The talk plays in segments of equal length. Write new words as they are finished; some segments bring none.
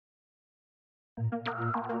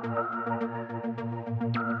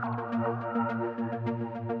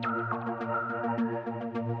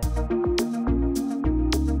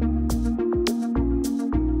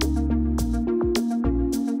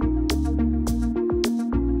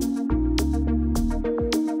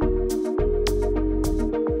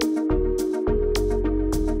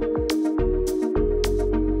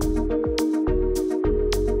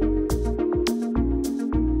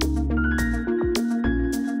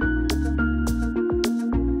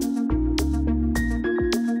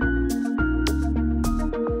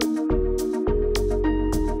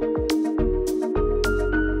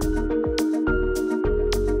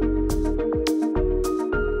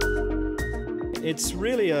It's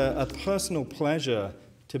really a personal pleasure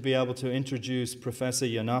to be able to introduce Professor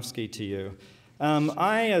Yanofsky to you.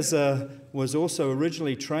 I was also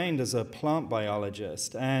originally trained as a plant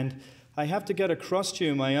biologist, and I have to get across to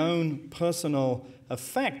you my own personal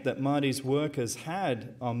effect that Marty's work has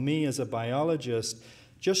had on me as a biologist,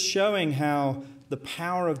 just showing how the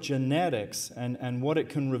power of genetics and what it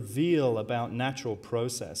can reveal about natural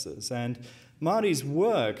processes. And Marty's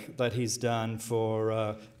work that he's done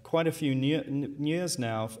for quite a few years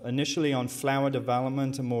now, initially on flower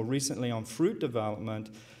development and more recently on fruit development,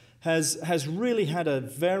 has really had a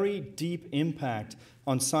very deep impact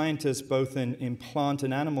on scientists both in plant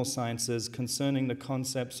and animal sciences concerning the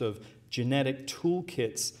concepts of genetic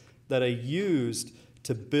toolkits that are used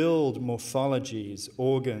to build morphologies,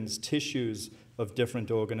 organs, tissues of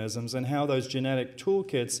different organisms, and how those genetic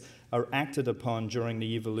toolkits are acted upon during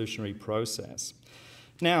the evolutionary process.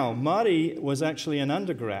 Now, Marty was actually an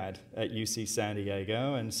undergrad at UC San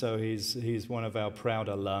Diego, and so he's one of our proud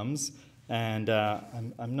alums. And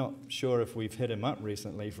I'm not sure if we've hit him up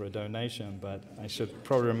recently for a donation, but I should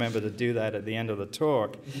probably remember to do that at the end of the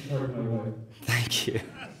talk. Thank you.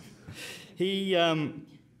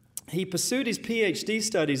 He pursued his PhD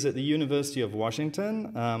studies at the University of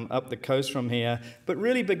Washington, up the coast from here, but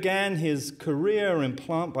really began his career in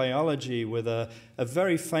plant biology with a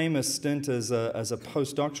very famous stint as a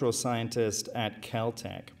postdoctoral scientist at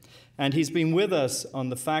Caltech. And he's been with us on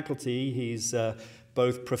the faculty. He's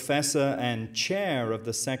both professor and chair of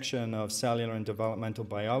the section of cellular and developmental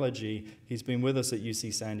biology. He's been with us at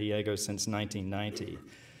UC San Diego since 1990.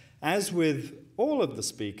 As with all of the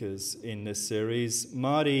speakers in this series,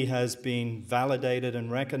 Marty has been validated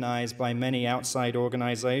and recognized by many outside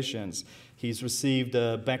organizations. He's received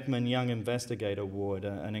a Beckman Young Investigator Award,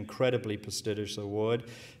 an incredibly prestigious award.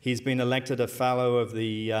 He's been elected a fellow of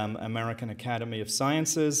the American Academy of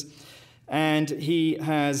Sciences, and he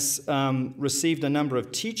has received a number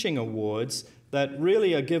of teaching awards that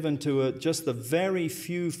really are given to just the very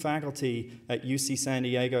few faculty at UC San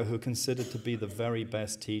Diego who are considered to be the very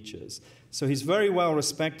best teachers. So he's very well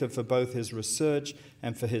respected for both his research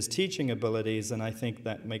and for his teaching abilities, and I think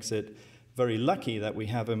that makes it very lucky that we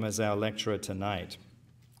have him as our lecturer tonight.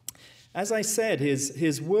 As I said,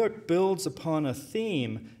 his work builds upon a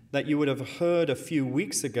theme that you would have heard a few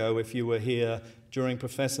weeks ago if you were here during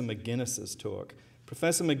Professor McGinnis's talk.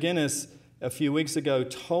 Professor McGinnis a few weeks ago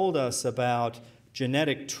told us about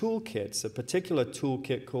genetic toolkits, a particular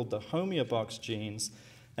toolkit called the homeobox genes,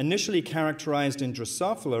 initially characterized in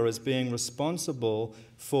Drosophila as being responsible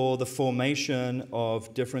for the formation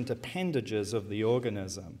of different appendages of the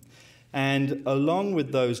organism. And along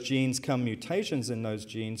with those genes come mutations in those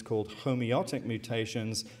genes called homeotic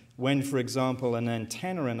mutations when, for example, an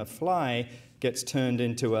antenna in a fly gets turned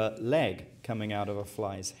into a leg coming out of a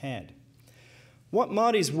fly's head. What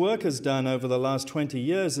Marty's work has done over the last 20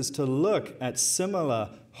 years is to look at similar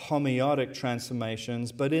homeotic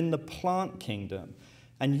transformations, but in the plant kingdom.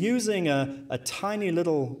 And using a tiny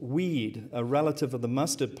little weed, a relative of the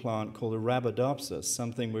mustard plant called Arabidopsis,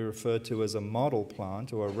 something we refer to as a model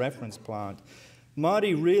plant or a reference plant,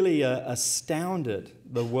 Marty really astounded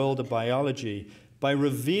the world of biology by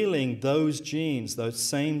revealing those genes, those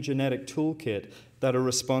same genetic toolkit that are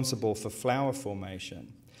responsible for flower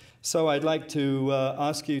formation. So I'd like to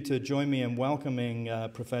ask you to join me in welcoming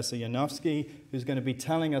Professor Yanofsky, who's going to be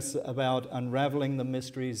telling us about unraveling the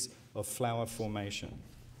mysteries of flower formation.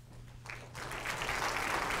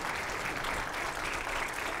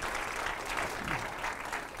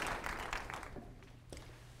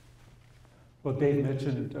 Well, Dave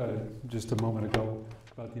mentioned just a moment ago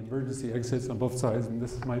about the emergency exits on both sides, and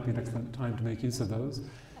this might be an excellent time to make use of those.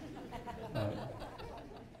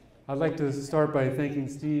 I'd like to start by thanking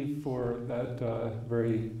Steve for that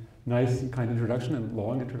very nice and kind introduction and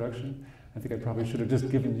long introduction. I think I probably should have just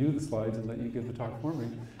given you the slides and let you give the talk for me.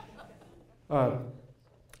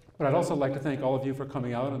 But I'd also like to thank all of you for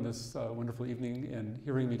coming out on this wonderful evening and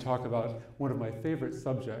hearing me talk about one of my favorite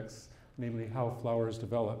subjects, namely how flowers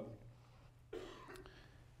develop.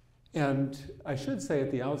 And I should say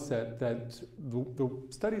at the outset that the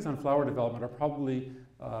studies on flower development are probably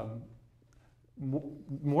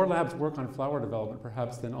more labs work on flower development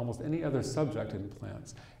perhaps than almost any other subject in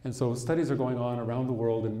plants. And so studies are going on around the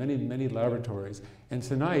world in many, many laboratories. And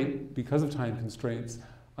tonight, because of time constraints,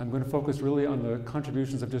 I'm going to focus really on the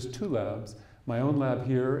contributions of just two labs, my own lab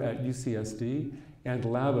here at UCSD and the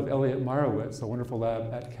lab of Elliot Meyerowitz, a wonderful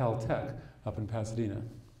lab at Caltech up in Pasadena.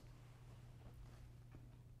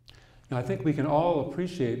 Now, I think we can all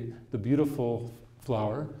appreciate the beautiful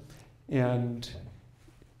flower, and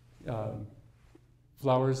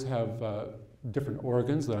flowers have different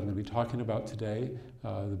organs that I'm going to be talking about today.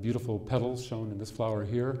 The beautiful petals shown in this flower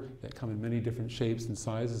here that come in many different shapes and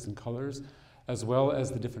sizes and colors, as well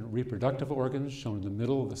as the different reproductive organs shown in the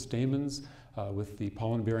middle, the stamens with the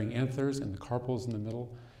pollen-bearing anthers and the carpels in the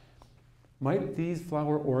middle. Might these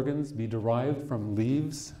flower organs be derived from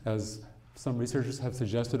leaves, as some researchers have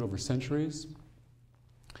suggested over centuries?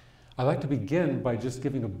 I'd like to begin by just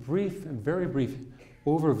giving a brief and very brief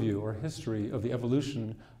overview or history of the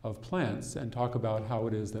evolution of plants and talk about how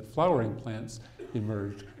it is that flowering plants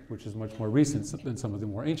emerged, which is much more recent than some of the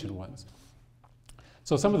more ancient ones.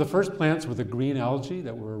 So some of the first plants were the green algae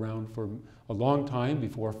that were around for a long time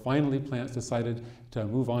before finally plants decided to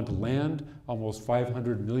move on to land almost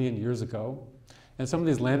 500 million years ago. And some of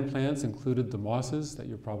these land plants included the mosses that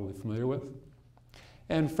you're probably familiar with.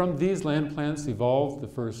 And from these land plants evolved the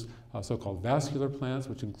first so-called vascular plants,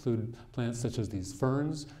 which include plants such as these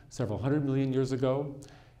ferns several hundred million years ago.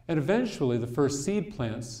 And eventually the first seed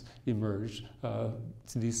plants emerged.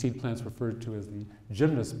 These seed plants referred to as the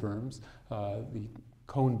gymnosperms, the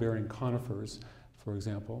cone-bearing conifers, for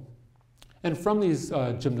example. And from these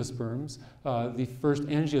gymnosperms, the first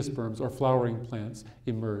angiosperms, or flowering plants,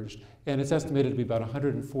 emerged. And it's estimated to be about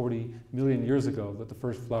 140 million years ago that the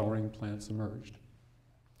first flowering plants emerged.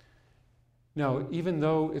 Now, even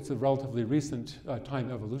though it's a relatively recent time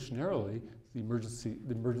evolutionarily, the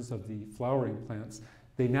emergence of the flowering plants,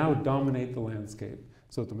 they now dominate the landscape.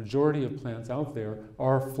 So the majority of plants out there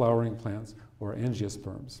are flowering plants or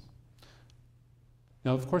angiosperms.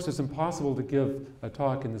 Now, of course, it's impossible to give a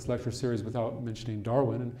talk in this lecture series without mentioning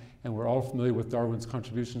Darwin, and we're all familiar with Darwin's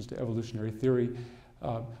contributions to evolutionary theory.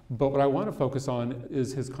 But what I want to focus on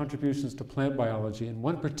is his contributions to plant biology, and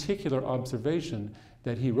one particular observation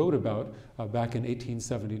that he wrote about back in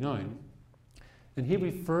 1879. And he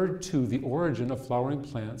referred to the origin of flowering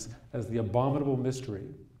plants as the abominable mystery.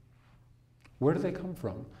 Where do they come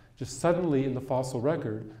from? Just suddenly in the fossil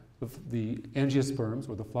record, the angiosperms,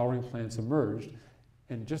 or the flowering plants, emerged,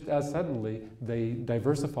 and just as suddenly they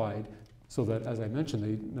diversified so that, as I mentioned,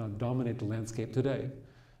 they now dominate the landscape today.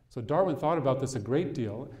 So Darwin thought about this a great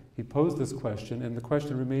deal. He posed this question, and the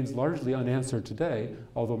question remains largely unanswered today,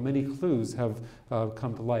 although many clues have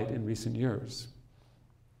come to light in recent years.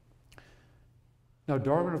 Now,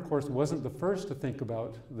 Darwin, of course, wasn't the first to think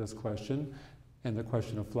about this question and the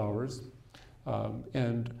question of flowers.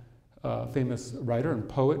 Famous writer and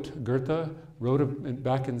poet Goethe wrote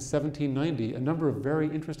back in 1790 a number of very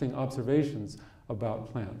interesting observations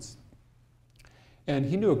about plants. And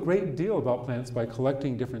he knew a great deal about plants by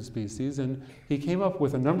collecting different species, and he came up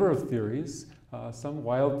with a number of theories, some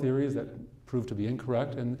wild theories that proved to be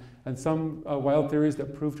incorrect, and some wild theories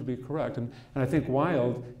that proved to be correct. And I think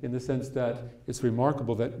wild in the sense that it's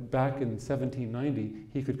remarkable that back in 1790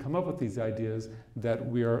 he could come up with these ideas that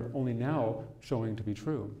we are only now showing to be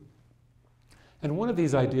true. And one of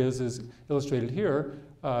these ideas is illustrated here.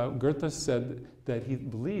 Goethe said that he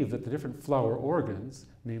believed that the different flower organs,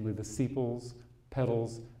 namely the sepals,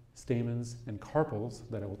 petals, stamens, and carpels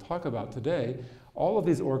that I will talk about today, all of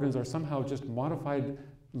these organs are somehow just modified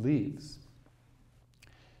leaves.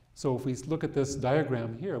 So if we look at this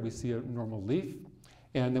diagram here, we see a normal leaf,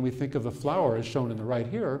 and then we think of the flower as shown in the right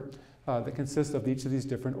here, that consists of each of these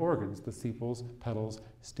different organs, the sepals, petals,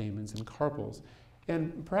 stamens, and carpels.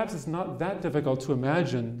 And perhaps it's not that difficult to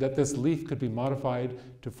imagine that this leaf could be modified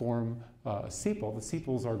to form a sepal. The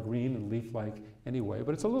sepals are green and leaf-like anyway,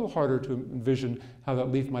 but it's a little harder to envision how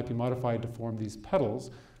that leaf might be modified to form these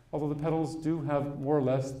petals, although the petals do have more or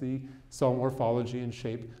less the cell morphology and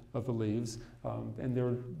shape of the leaves, and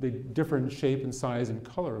they differ in shape and size and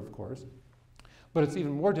color, of course. But it's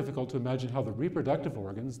even more difficult to imagine how the reproductive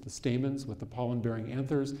organs, the stamens with the pollen-bearing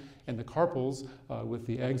anthers, and the carpels with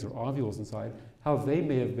the eggs or ovules inside, how they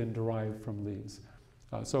may have been derived from leaves.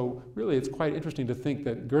 So really it's quite interesting to think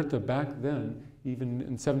that Goethe back then, even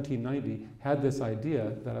in 1790, had this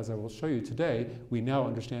idea that, as I will show you today, we now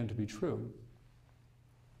understand to be true.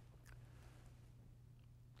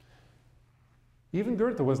 Even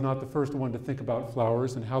Goethe was not the first one to think about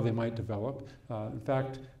flowers and how they might develop. In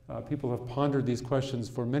fact, people have pondered these questions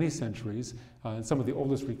for many centuries, and some of the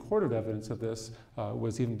oldest recorded evidence of this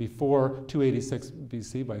was even before 286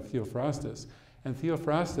 BC by Theophrastus. And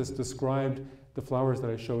Theophrastus described the flowers that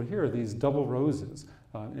I showed here, these double roses.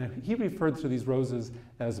 And he referred to these roses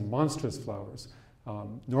as monstrous flowers.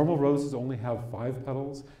 Normal roses only have 5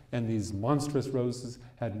 petals, and these monstrous roses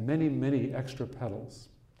had many, many extra petals.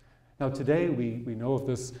 Now today we know of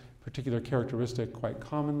this particular characteristic quite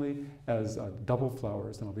commonly as double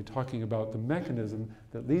flowers, and I'll be talking about the mechanism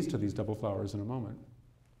that leads to these double flowers in a moment.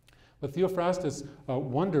 But Theophrastus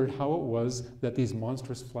wondered how it was that these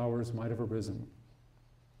monstrous flowers might have arisen.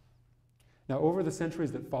 Now, over the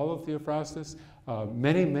centuries that followed Theophrastus,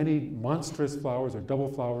 many, many monstrous flowers or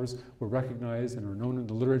double flowers were recognized and are known in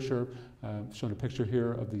the literature. I've shown a picture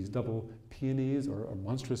here of these double peonies or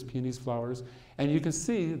monstrous peonies flowers. And you can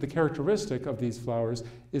see the characteristic of these flowers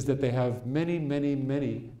is that they have many, many,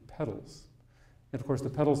 many petals. And of course, the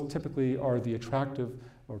petals typically are the attractive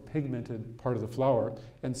or pigmented part of the flower.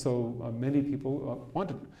 And so many people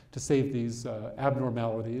wanted to save these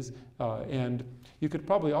abnormalities. And you could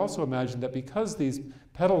probably also imagine that because these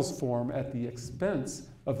petals form at the expense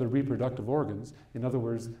of the reproductive organs, in other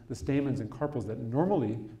words, the stamens and carpels that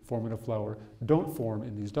normally form in a flower don't form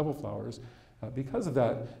in these double flowers. Because of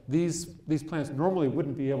that, these plants normally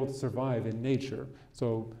wouldn't be able to survive in nature.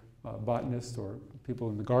 So botanists or people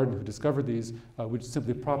in the garden who discovered these would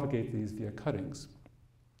simply propagate these via cuttings.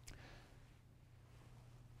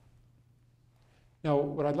 Now,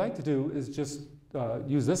 what I'd like to do is just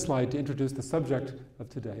use this slide to introduce the subject of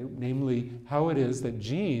today, namely how it is that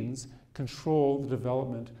genes control the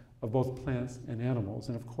development of both plants and animals.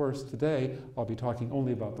 And of course, today I'll be talking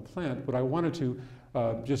only about the plant, but I wanted to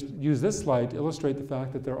just use this slide to illustrate the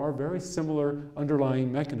fact that there are very similar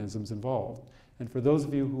underlying mechanisms involved. And for those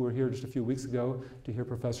of you who were here just a few weeks ago to hear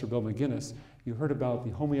Professor Bill McGinnis, you heard about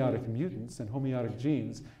the homeotic mutants and homeotic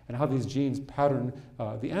genes and how these genes pattern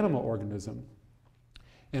the animal organism.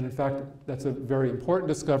 And in fact, that's a very important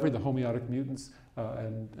discovery, the homeotic mutants,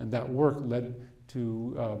 and that work led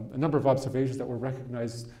to a number of observations that were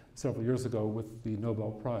recognized several years ago with the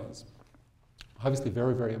Nobel Prize. Obviously,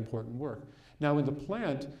 very, very important work. Now, in the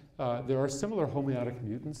plant, there are similar homeotic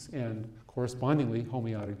mutants and correspondingly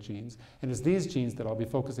homeotic genes. And it's these genes that I'll be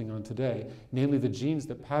focusing on today, namely the genes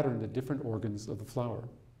that pattern the different organs of the flower.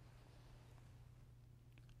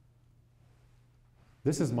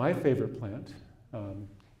 This is my favorite plant.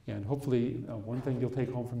 And hopefully one thing you'll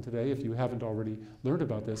take home from today, if you haven't already learned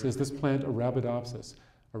about this, is this plant Arabidopsis.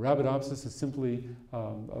 Arabidopsis is simply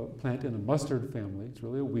a plant in the mustard family. It's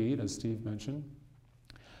really a weed, as Steve mentioned.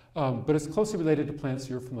 But it's closely related to plants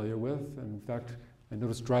you're familiar with. And in fact, I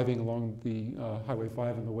noticed driving along the Highway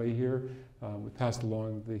 5 on the way here, we passed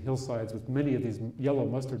along the hillsides with many of these yellow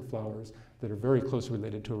mustard flowers that are very closely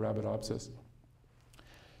related to Arabidopsis.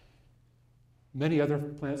 Many other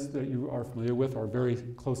plants that you are familiar with are very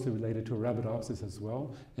closely related to Arabidopsis as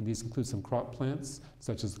well, and these include some crop plants,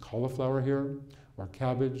 such as cauliflower here, or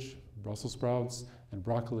cabbage, Brussels sprouts, and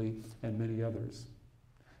broccoli, and many others.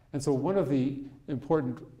 And so one of the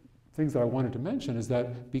important things that I wanted to mention is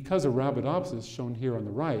that because Arabidopsis, shown here on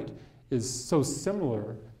the right, is so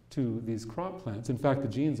similar to these crop plants, in fact, the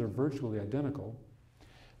genes are virtually identical,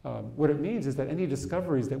 what it means is that any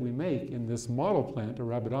discoveries that we make in this model plant,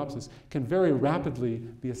 Arabidopsis, can very rapidly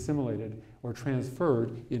be assimilated or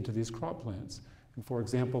transferred into these crop plants. And for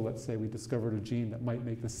example, let's say we discovered a gene that might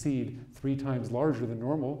make the seed 3 times larger than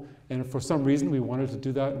normal, and if for some reason we wanted to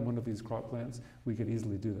do that in one of these crop plants, we could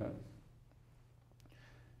easily do that.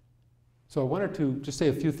 So I wanted to just say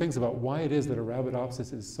a few things about why it is that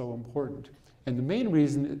Arabidopsis is so important. And the main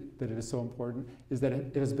reason that it is so important is that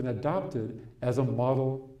it has been adopted as a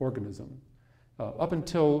model organism. Up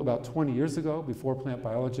until about 20 years ago, before plant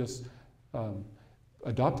biologists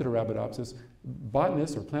adopted Arabidopsis,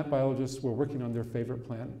 botanists or plant biologists were working on their favorite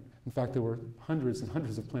plant. In fact, there were hundreds and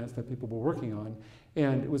hundreds of plants that people were working on,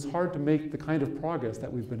 and it was hard to make the kind of progress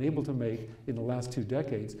that we've been able to make in the last 2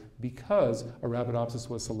 decades because Arabidopsis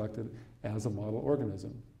was selected as a model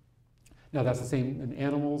organism. Now, that's the same in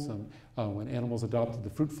animals, when animals adopted the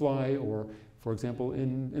fruit fly, or, for example,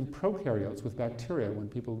 in prokaryotes with bacteria, when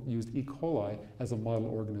people used E. coli as a model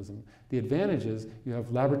organism. The advantage is you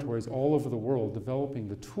have laboratories all over the world developing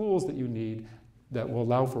the tools that you need that will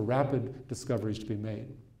allow for rapid discoveries to be made.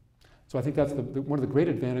 So I think that's one of the great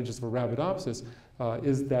advantages of Arabidopsis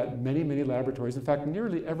is that many, many laboratories, in fact,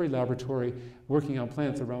 nearly every laboratory working on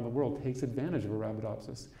plants around the world takes advantage of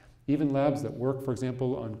Arabidopsis. Even labs that work, for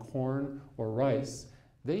example, on corn or rice,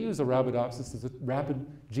 they use Arabidopsis as a rapid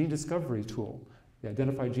gene discovery tool. They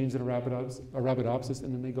identify genes in Arabidopsis,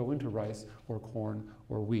 and then they go into rice or corn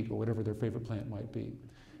or wheat or whatever their favorite plant might be.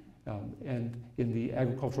 And in the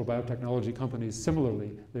agricultural biotechnology companies,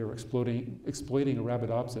 similarly, they were exploiting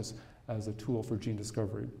Arabidopsis as a tool for gene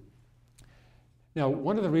discovery. Now,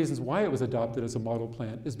 one of the reasons why it was adopted as a model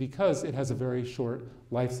plant is because it has a very short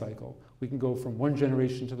life cycle. We can go from one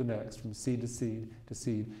generation to the next, from seed to seed to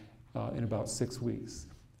seed, in about 6 weeks.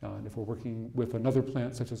 And if we're working with another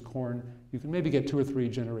plant, such as corn, you can maybe get 2 or 3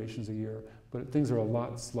 generations a year, but things are a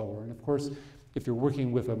lot slower. And of course, if you're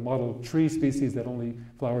working with a model tree species that only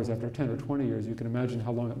flowers after 10 or 20 years, you can imagine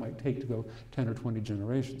how long it might take to go 10 or 20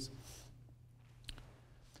 generations.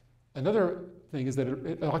 Another thing is that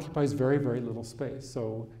it occupies very, very little space.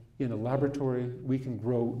 So in a laboratory, we can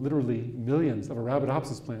grow literally millions of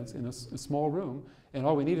Arabidopsis plants in a small room, and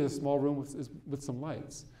all we need is a small room with some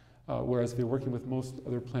lights. Whereas if you're working with most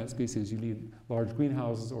other plant species, you need large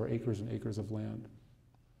greenhouses or acres and acres of land.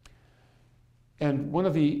 And one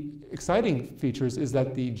of the exciting features is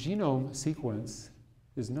that the genome sequence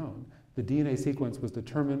is known. The DNA sequence was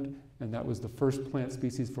determined, and that was the first plant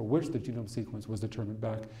species for which the genome sequence was determined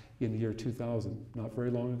back in the year 2000, not very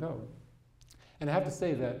long ago. And I have to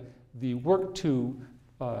say that the work to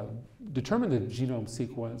determine the genome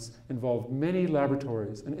sequence involved many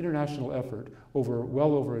laboratories, an international effort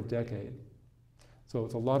well over a decade. So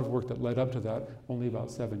it's a lot of work that led up to that only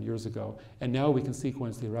about 7 years ago. And now we can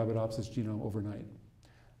sequence the Arabidopsis genome overnight.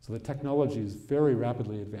 So the technology is very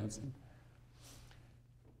rapidly advancing.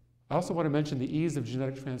 I also want to mention the ease of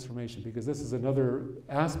genetic transformation, because this is another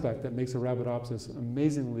aspect that makes Arabidopsis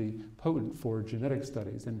amazingly potent for genetic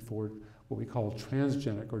studies and for what we call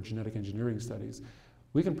transgenic or genetic engineering studies.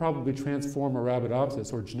 We can probably transform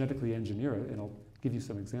Arabidopsis or genetically engineer it, and I'll give you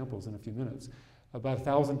some examples in a few minutes, about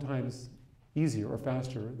 1,000 times easier or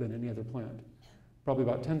faster than any other plant. Probably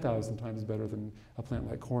about 10,000 times better than a plant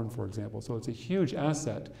like corn, for example. So it's a huge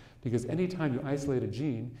asset, because anytime you isolate a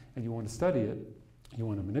gene and you want to study it, you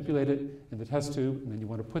want to manipulate it in the test tube, and then you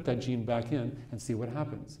want to put that gene back in and see what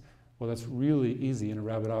happens. Well, that's really easy in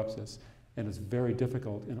Arabidopsis, and it's very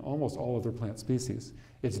difficult in almost all other plant species.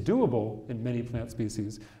 It's doable in many plant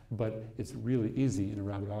species, but it's really easy in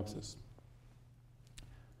Arabidopsis.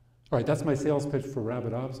 All right, that's my sales pitch for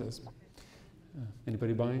Arabidopsis.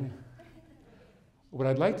 Anybody buying? What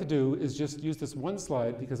I'd like to do is just use this one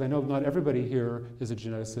slide, because I know not everybody here is a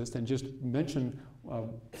geneticist, and just mention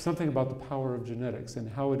something about the power of genetics and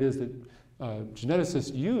how it is that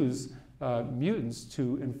geneticists use mutants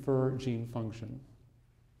to infer gene function.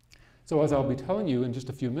 So as I'll be telling you in just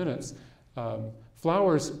a few minutes,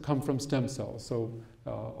 flowers come from stem cells. So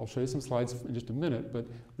I'll show you some slides in just a minute, but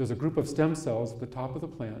there's a group of stem cells at the top of the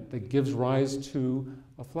plant that gives rise to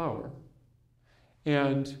a flower.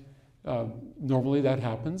 And normally that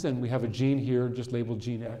happens, and we have a gene here just labeled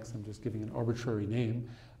gene X. I'm just giving an arbitrary name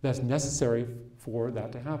that's necessary for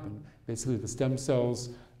that to happen. Basically, the stem cells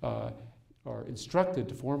are instructed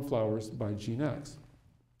to form flowers by gene X.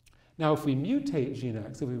 Now, if we mutate gene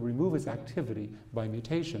X, if we remove its activity by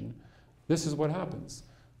mutation, this is what happens.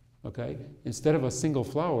 Okay? Instead of a single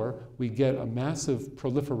flower, we get a massive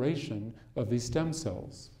proliferation of these stem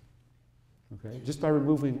cells. Okay? Just by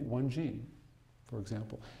removing one gene, for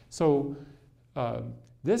example. So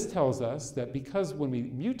this tells us that because when we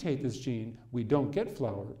mutate this gene, we don't get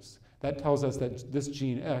flowers, that tells us that this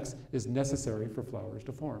gene X is necessary for flowers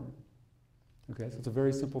to form. Okay, so it's a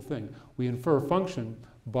very simple thing. We infer function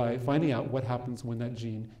by finding out what happens when that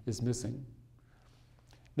gene is missing.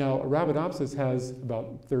 Now, Arabidopsis has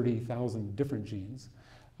about 30,000 different genes.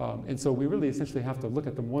 And so we really essentially have to look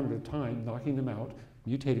at them one at a time, knocking them out,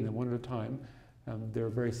 mutating them one at a time. There are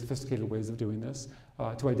very sophisticated ways of doing this,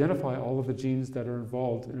 to identify all of the genes that are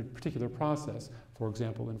involved in a particular process, for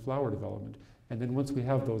example, in flower development. And then once we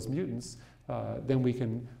have those mutants, then we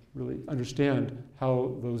can really understand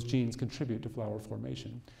how those genes contribute to flower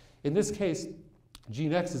formation. In this case,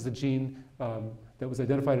 gene X is a gene that was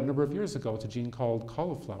identified a number of years ago. It's a gene called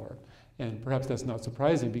cauliflower. And perhaps that's not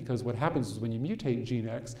surprising, because what happens is when you mutate gene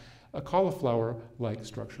X, a cauliflower-like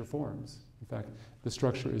structure forms. In fact, the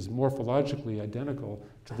structure is morphologically identical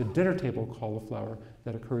to the dinner table cauliflower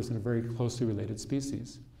that occurs in a very closely related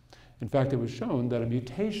species. In fact, it was shown that a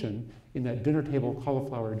mutation in that dinner table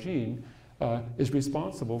cauliflower gene is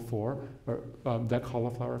responsible for that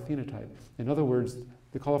cauliflower phenotype. In other words,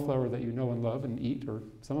 the cauliflower that you know and love and eat, or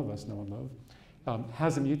some of us know and love,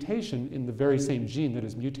 has a mutation in the very same gene that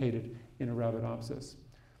is mutated in Arabidopsis.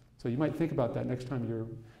 So you might think about that next time you're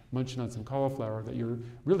munching on some cauliflower, that you're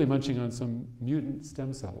really munching on some mutant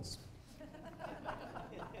stem cells.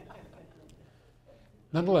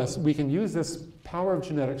 Nonetheless, we can use this power of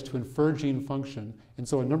genetics to infer gene function, and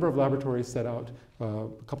so a number of laboratories set out a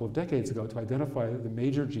couple of decades ago to identify the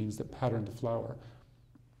major genes that pattern the flower.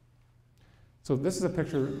 So this is a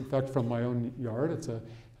picture, in fact, from my own yard. It's a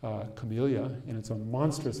camellia, and it's a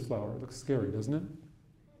monstrous flower. It looks scary, doesn't it?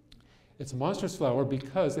 It's a monstrous flower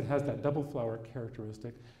because it has that double flower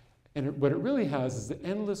characteristic, and what it really has is the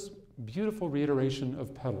endless, beautiful reiteration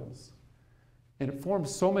of petals. And it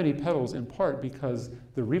forms so many petals in part because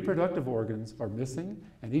the reproductive organs are missing,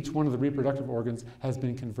 and each one of the reproductive organs has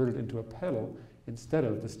been converted into a petal instead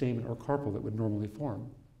of the stamen or carpel that would normally form.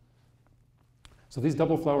 So these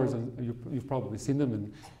double flowers, and you've probably seen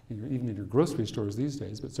them even in your grocery stores these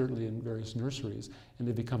days, but certainly in various nurseries, and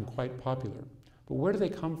they've become quite popular. But where do they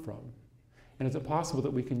come from? And is it possible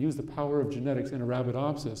that we can use the power of genetics in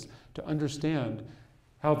Arabidopsis to understand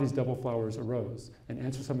how these double flowers arose and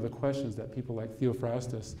answer some of the questions that people like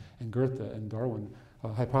Theophrastus and Goethe and Darwin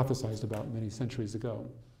hypothesized about many centuries ago?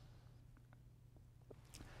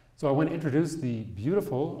 So I want to introduce the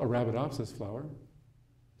beautiful Arabidopsis flower.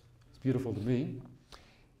 It's beautiful to me.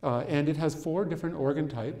 And it has 4 different organ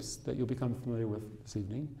types that you'll become familiar with this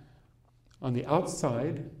evening. On the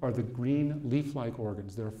outside are the green leaf-like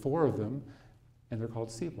organs. There are 4 of them, and they're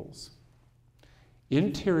called sepals.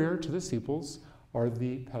 Interior to the sepals are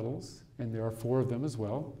the petals, and there are 4 of them as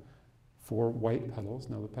well, 4 white petals.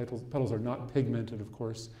 Now the petals are not pigmented, of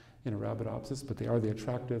course, in Arabidopsis, but they are the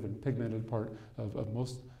attractive and pigmented part of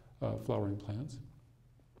most flowering plants.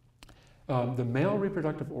 The male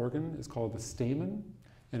reproductive organ is called the stamen,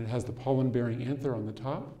 and it has the pollen-bearing anther on the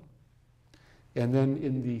top. And then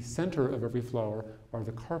in the center of every flower are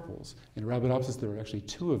the carpels. In Arabidopsis, there are actually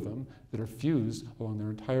 2 of them that are fused along their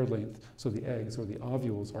entire length, so the eggs or the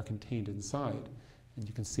ovules are contained inside. And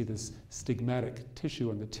you can see this stigmatic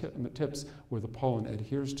tissue on the tips where the pollen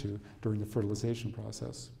adheres to during the fertilization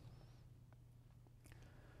process.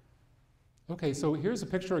 Okay, so here's a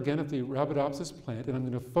picture again of the Arabidopsis plant, and I'm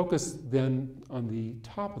going to focus then on the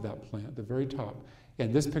top of that plant, the very top.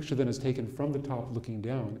 And this picture then is taken from the top looking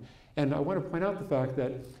down. And I want to point out the fact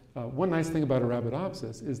that one nice thing about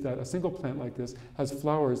Arabidopsis is that a single plant like this has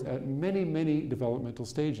flowers at many, many developmental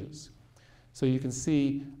stages. So you can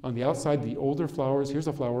see on the outside the older flowers. Here's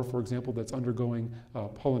a flower, for example, that's undergoing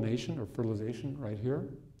pollination or fertilization right here.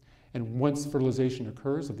 And once fertilization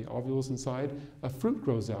occurs of the ovules inside, a fruit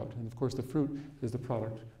grows out. And of course, the fruit is the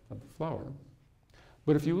product of the flower.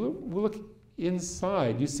 But if you look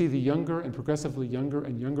inside, you see the younger and progressively younger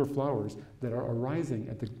and younger flowers that are arising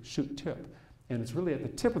at the shoot tip. And it's really at the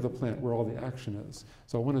tip of the plant where all the action is.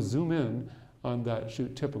 So I want to zoom in on that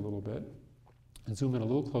shoot tip a little bit, and zoom in a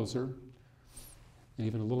little closer, and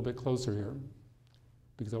even a little bit closer here,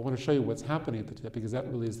 because I want to show you what's happening at the tip, because that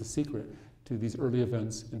really is the secret to these early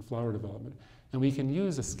events in flower development. And we can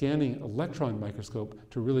use a scanning electron microscope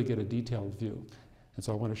to really get a detailed view. And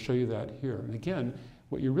so I want to show you that here. And again,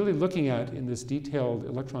 what you're really looking at in this detailed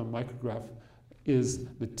electron micrograph is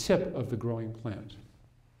the tip of the growing plant.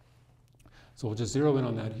 So we'll just zero in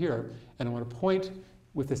on that here, and I want to point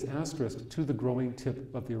with this asterisk to the growing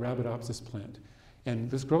tip of the Arabidopsis plant.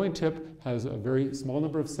 And this growing tip has a very small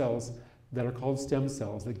number of cells that are called stem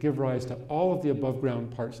cells that give rise to all of the above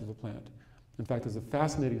ground parts of the plant. In fact, there's a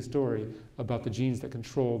fascinating story about the genes that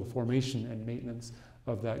control the formation and maintenance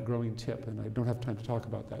of that growing tip, and I don't have time to talk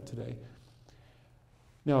about that today.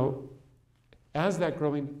 Now, as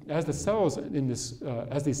the cells in this,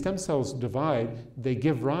 as these stem cells divide, they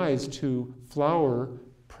give rise to flower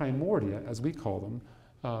primordia, as we call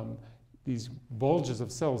them, these bulges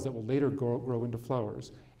of cells that will later grow into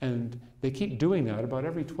flowers. And they keep doing that about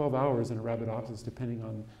every 12 hours in Arabidopsis, depending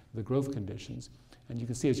on the growth conditions. And you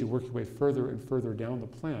can see as you work your way further and further down the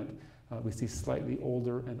plant, we see slightly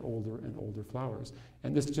older and older and older flowers.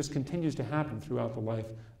 And this just continues to happen throughout the life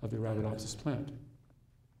of the Arabidopsis plant.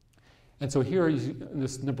 And so here,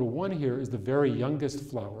 this number 1 here is the very youngest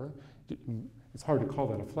flower. It's hard to call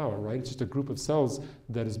that a flower, right? It's just a group of cells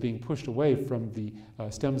that is being pushed away from the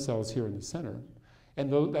stem cells here in the center.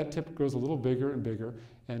 And though that tip grows a little bigger and bigger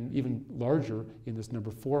and even larger in this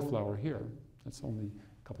number 4 flower here. That's only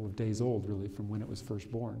a couple of days old, really, from when it was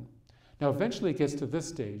first born. Now, eventually it gets to this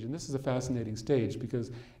stage, and this is a fascinating stage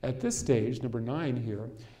because at this stage, number 9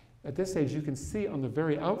 here, at this stage you can see on the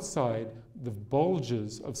very outside the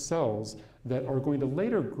bulges of cells that are going to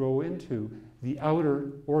later grow into the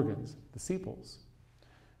outer organs, the sepals.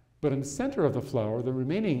 But in the center of the flower, the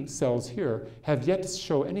remaining cells here have yet to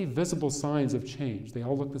show any visible signs of change. They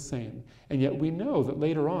all look the same. And yet we know that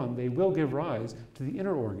later on they will give rise to the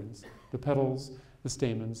inner organs, the petals, the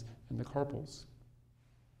stamens, and the carpels.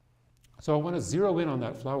 So I want to zero in on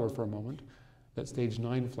that flower for a moment. that stage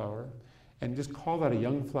 9 flower, and just call that a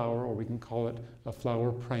young flower, or we can call it a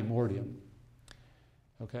flower primordium.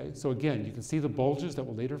 Okay, so again, you can see the bulges that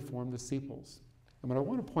will later form the sepals. And what I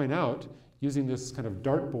want to point out, using this kind of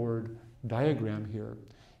dartboard diagram here,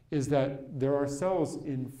 is that there are cells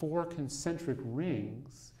in 4 concentric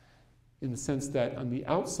rings, in the sense that on the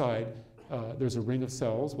outside there's a ring of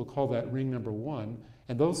cells. We'll call that ring number 1,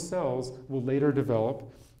 and those cells will later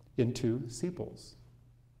develop into sepals.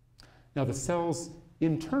 Now the cells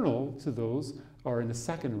internal to those are in the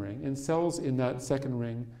second ring, and cells in that second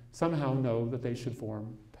ring somehow know that they should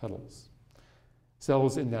form petals.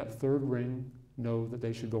 Cells in that third ring know that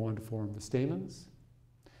they should go on to form the stamens,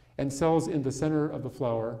 and cells in the center of the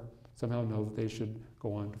flower somehow know that they should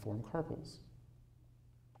go on to form carpels.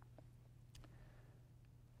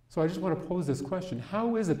 So I just want to pose this question: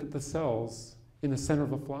 how is it that the cells in the center of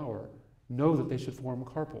the flower know that they should form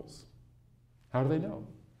carpels? How do they know?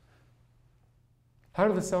 How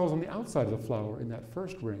do the cells on the outside of the flower in that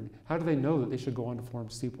first ring, how do they know that they should go on to form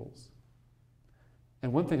sepals?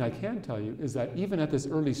 And one thing I can tell you is that even at this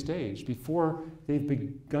early stage, before they've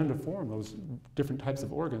begun to form those different types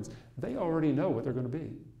of organs, they already know what they're going to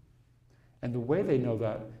be. And the way they know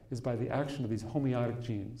that is by the action of these homeotic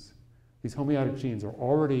genes. These homeotic genes are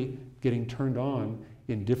already getting turned on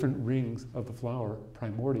in different rings of the flower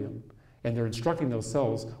primordium, and they're instructing those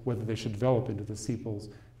cells whether they should develop into the sepals,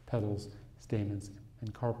 petals, stamens,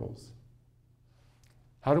 and carpels.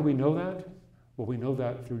 How do we know that? Well, we know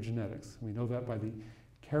that through genetics. We know that by the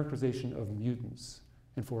characterization of mutants.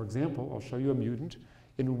 And for example, I'll show you a mutant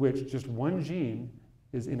in which just one gene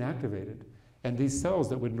is inactivated, and these cells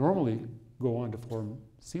that would normally go on to form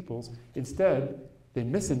sepals, instead, they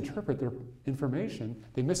misinterpret their information,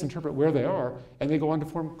 they misinterpret where they are, and they go on to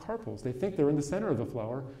form carpels. They think they're in the center of the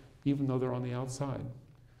flower, even though they're on the outside.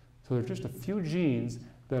 So there are just a few genes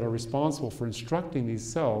that are responsible for instructing these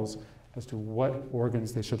cells as to what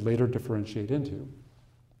organs they should later differentiate into.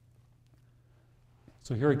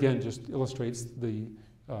 So here again just illustrates the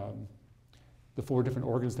 4 different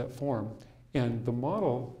organs that form. And the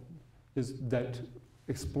model that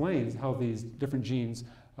explains how these different genes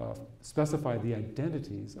specify the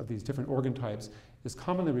identities of these different organ types is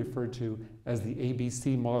commonly referred to as the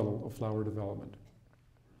ABC model of flower development.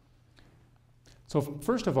 So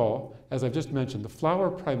first of all, as I've just mentioned, the flower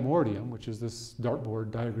primordium, which is this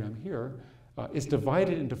dartboard diagram here, is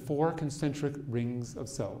divided into 4 concentric rings of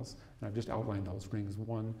cells. And I've just outlined those rings: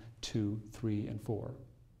 1, 2, 3, and 4.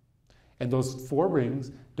 And those 4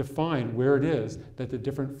 rings define where it is that the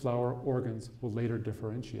different flower organs will later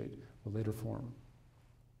differentiate, will later form.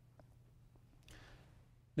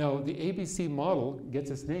 Now, the ABC model gets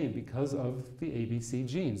its name because of the ABC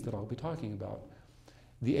genes that I'll be talking about.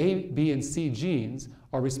 The A, B, and C genes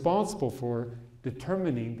are responsible for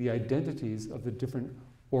determining the identities of the different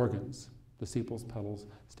organs: the sepals, petals,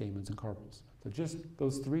 stamens, and carpels. So just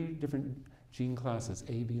those 3 different gene classes,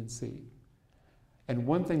 A, B, and C. And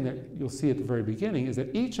one thing that you'll see at the very beginning is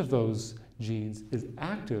that each of those genes is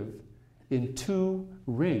active in 2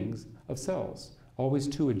 rings of cells, always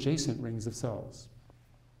 2 adjacent rings of cells.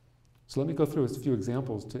 So let me go through a few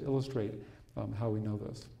examples to illustrate how we know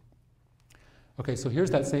this. Okay, so here's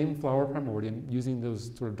that same flower primordium using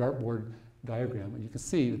those sort of dartboard diagram, and you can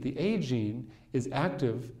see that the A gene is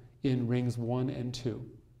active in rings 1 and 2,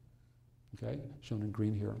 okay, shown in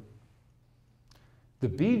green here. The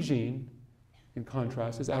B gene, in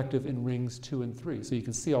contrast, is active in rings 2 and 3. So you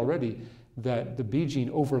can see already that the B gene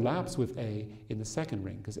overlaps with A in the second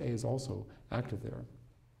ring, because A is also active there.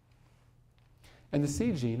 And the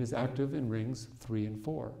C gene is active in rings 3 and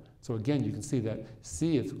 4. So again, you can see that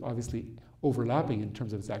C is obviously overlapping in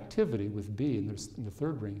terms of its activity with B in the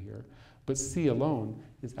third ring here, but C alone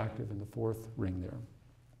is active in the 4th ring there.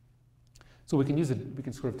 So we can use it, we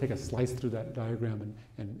can sort of take a slice through that diagram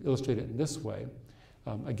and illustrate it in this way.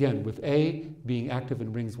 Again, with A being active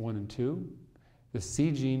in rings 1 and 2, the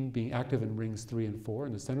C gene being active in rings 3 and 4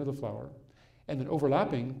 in the center of the flower, and then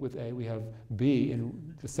overlapping with A, we have B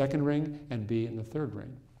in the second ring and B in the third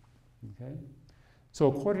ring. Okay? So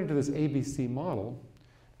according to this ABC model,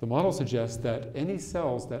 the model suggests that any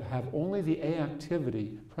cells that have only the A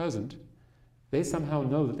activity present, they somehow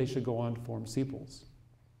know that they should go on to form sepals.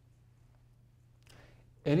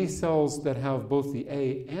 Any cells that have both the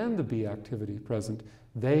A and the B activity present,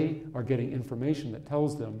 they are getting information that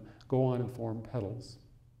tells them go on and form petals.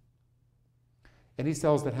 Any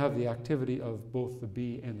cells that have the activity of both the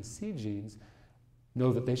B and the C genes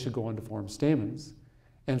know that they should go on to form stamens.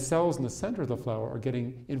 And cells in the center of the flower are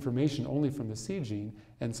getting information only from the C gene,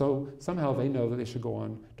 and so somehow they know that they should go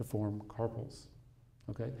on to form carpels.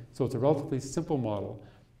 Okay? So it's a relatively simple model,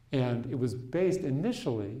 And it was based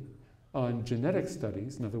initially on genetic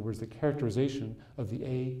studies, in other words, the characterization of the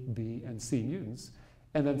A, B, and C mutants.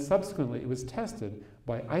 And then subsequently, it was tested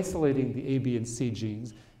by isolating the A, B, and C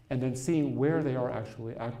genes and then seeing where they are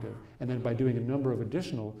actually active. And then by doing a number of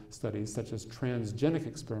additional studies, such as transgenic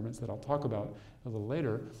experiments that I'll talk about a little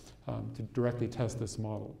later, to directly test this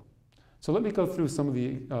model. So let me go through some of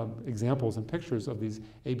the examples and pictures of these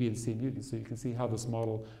A, B, and C mutants so you can see how this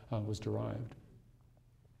model was derived.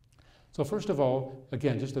 So first of all,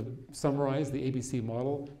 again, just to summarize the ABC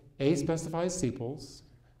model, A specifies sepals,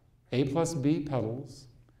 A plus B petals,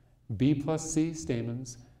 B plus C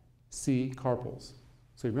stamens, C carpels.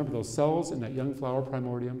 So remember those cells in that young flower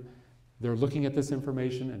primordium, they're looking at this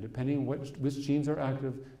information, and depending on which genes are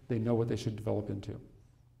active, they know what they should develop into.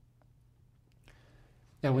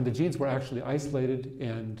 Now, when the genes were actually isolated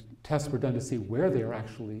and tests were done to see where they are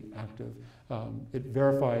actually active, it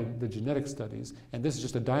verified the genetic studies. And this is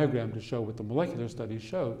just a diagram to show what the molecular studies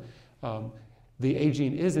showed. The A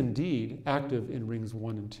gene is indeed active in rings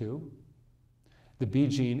 1 and 2. The B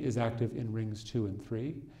gene is active in rings 2 and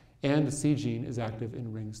 3. And the C gene is active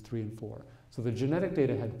in rings 3 and 4. So the genetic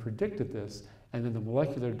data had predicted this, and then the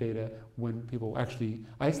molecular data, when people actually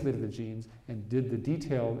isolated the genes and did the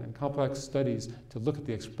detailed and complex studies to look at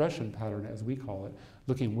the expression pattern, as we call it,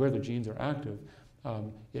 looking where the genes are active,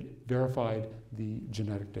 it verified the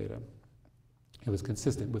genetic data. It was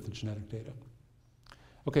consistent with the genetic data.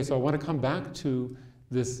 Okay, so I want to come back to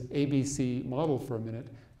this ABC model for a minute,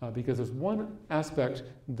 because there's one aspect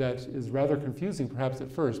that is rather confusing perhaps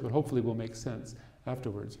at first, but hopefully will make sense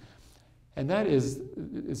afterwards. And that is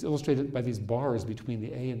illustrated by these bars between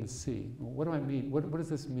the A and the C. What do I mean? What does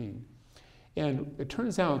this mean? And it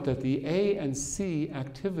turns out that the A and C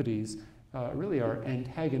activities really are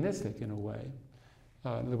antagonistic in a way. In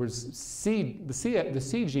other words, the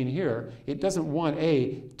C gene here, it doesn't want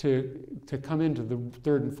A to come into the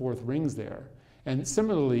third and fourth rings there. And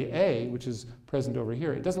similarly, A, which is present over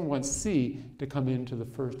here, it doesn't want C to come into the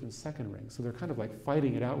first and second rings. So they're kind of like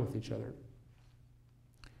fighting it out with each other.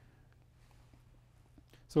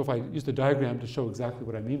 So if I used a diagram to show exactly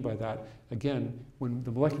what I mean by that, again, when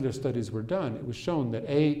the molecular studies were done, it was shown that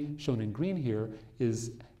A, shown in green here,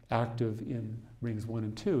 is active in rings 1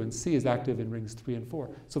 and 2, and C is active in rings 3 and 4.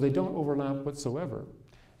 So they don't overlap whatsoever.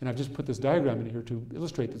 And I've just put this diagram in here to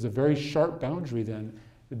illustrate there's a very sharp boundary then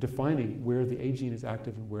defining where the A gene is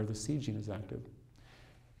active and where the C gene is active.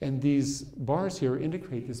 And these bars here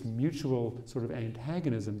indicate this mutual sort of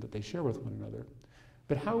antagonism that they share with one another.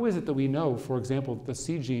 But how is it that we know, for example, that the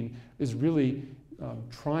C gene is really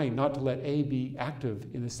trying not to let A be active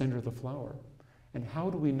in the center of the flower? And how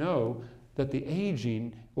do we know that the A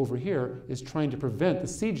gene over here is trying to prevent the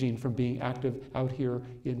C gene from being active out here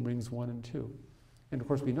in rings 1 and 2? And of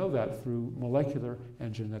course, we know that through molecular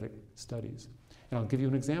and genetic studies. And I'll give you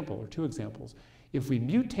an example, or two examples. If we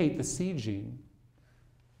mutate the C gene,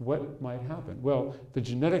 what might happen? Well, the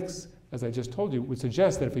genetics, as I just told you, would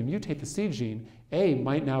suggest that if we mutate the C gene, A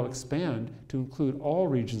might now expand to include all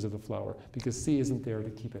regions of the flower because C isn't there to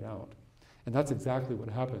keep it out. And that's exactly what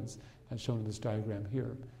happens, as shown in this diagram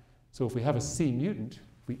here. So if we have a C mutant,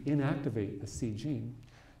 we inactivate the C gene,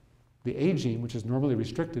 the A gene, which is normally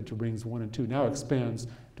restricted to rings 1 and 2, now expands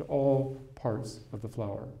to all parts of the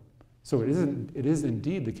flower. So it is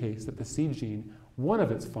indeed the case that the C gene, one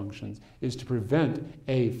of its functions is to prevent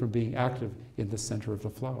A from being active in the center of the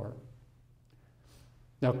flower.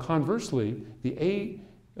 Now conversely,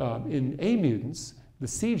 in A mutants, the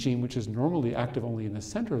C gene, which is normally active only in the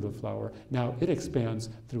center of the flower, now it expands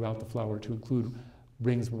throughout the flower to include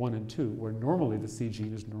rings 1 and 2, where normally the C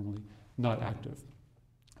gene is normally not active.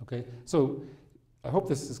 Okay, so I hope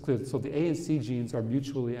this is clear. So the A and C genes are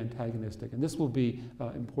mutually antagonistic, and this will be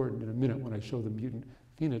important in a minute when I show the mutant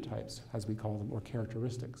phenotypes, as we call them, or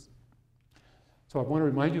characteristics. So I want to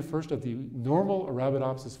remind you first of the normal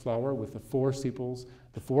Arabidopsis flower with the 4 sepals,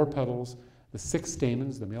 the 4 petals, the 6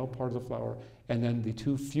 stamens, the male part of the flower, and then the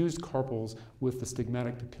 2 fused carpels with the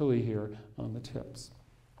stigmatic papillae here on the tips.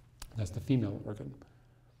 That's the female organ.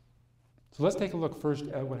 So let's take a look first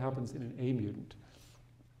at what happens in an A mutant.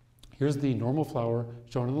 Here's the normal flower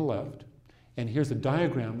shown on the left, and here's a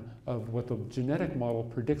diagram of what the genetic model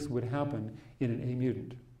predicts would happen in an A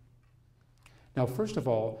mutant. Now, first of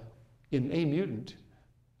all, in A mutant,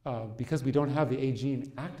 because we don't have the A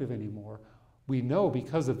gene active anymore, we know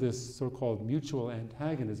because of this so-called mutual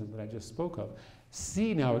antagonism that I just spoke of,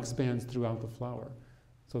 C now expands throughout the flower.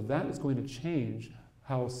 So that is going to change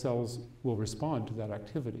how cells will respond to that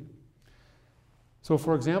activity. So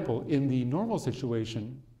for example, in the normal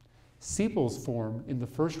situation, sepals form in the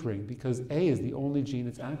first ring because A is the only gene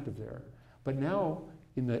that's active there. But now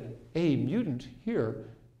in the A mutant here,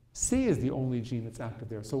 C is the only gene that's active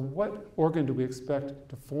there. So what organ do we expect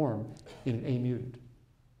to form in an A mutant?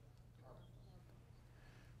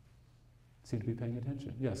 Seem to be paying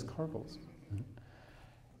attention. Yes, carpels.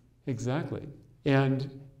 Exactly.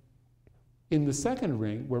 And in the second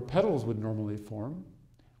ring, where petals would normally form,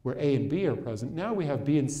 where A and B are present, now we have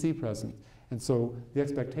B and C present. And so the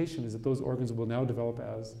expectation is that those organs will now develop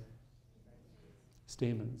as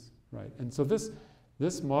stamens, right? And so this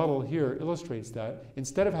model here illustrates that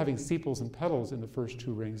instead of having sepals and petals in the first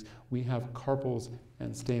two rings, we have carpels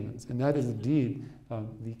and stamens. And that is indeed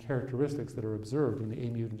the characteristics that are observed when the A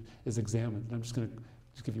mutant is examined. And I'm just going to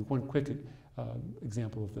just give you one quick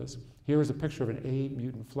example of this. Here is a picture of an A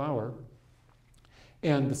mutant flower.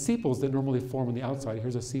 And the sepals that normally form on the outside,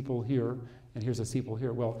 here's a sepal here, and here's a sepal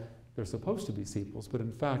here. Well, they're supposed to be sepals, but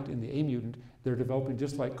in fact, in the A mutant, they're developing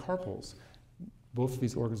just like carpels. Both of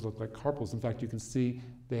these organs look like carpels. In fact, you can see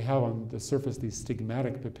they have on the surface these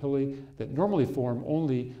stigmatic papillae that normally form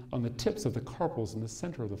only on the tips of the carpels in the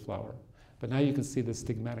center of the flower. But now you can see the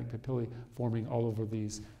stigmatic papillae forming all over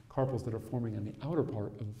these carpels that are forming in the outer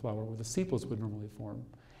part of the flower where the sepals would normally form.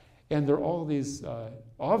 And there are all these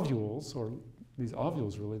ovules, or these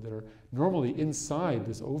ovules really, that are normally inside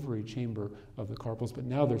this ovary chamber of the carpels, but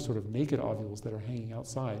now they're sort of naked ovules that are hanging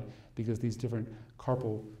outside because these different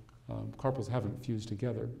carpels haven't fused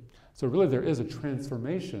together. So really there is a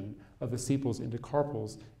transformation of the sepals into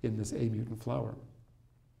carpels in this A mutant flower.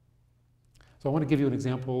 So I want to give you an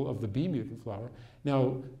example of the B mutant flower.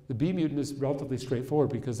 Now, the B mutant is relatively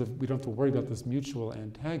straightforward because we don't have to worry about this mutual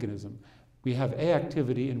antagonism. We have A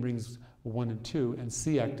activity in rings 1 and 2, and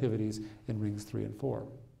C activities in rings 3 and 4.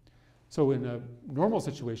 So in a normal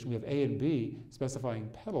situation, we have A and B specifying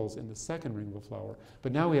petals in the second ring of a flower,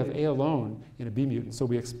 but now we have A alone in a B mutant, so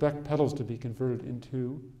we expect petals to be converted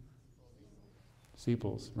into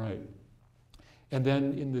sepals, right? And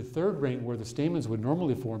then in the third ring, where the stamens would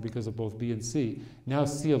normally form because of both B and C, now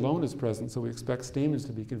C alone is present, so we expect stamens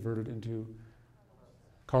to be converted into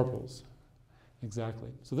carpels. Exactly.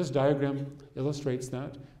 So this diagram illustrates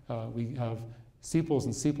that. We have sepals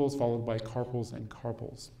and sepals followed by carpels and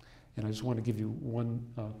carpels. And I just want to give you one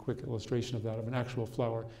quick illustration of that, of an actual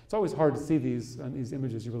flower. It's always hard to see these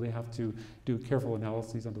images. You really have to do careful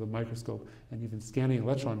analyses under the microscope and even scanning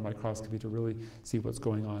electron microscopy to really see what's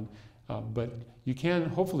going on. But you can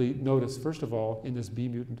hopefully notice, first of all, in this B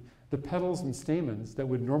mutant, the petals and stamens that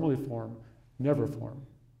would normally form never form.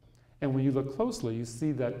 And when you look closely, you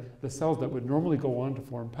see that the cells that would normally go on to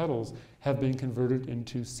form petals have been converted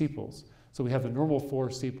into sepals. So we have the normal 4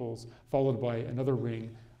 sepals followed by another ring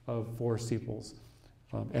of 4 sepals.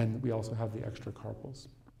 And we also have the extra carpels.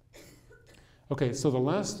 Okay, so the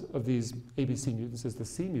last of these ABC mutants is the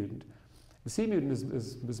C mutant. The C mutant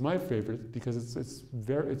is my favorite because it's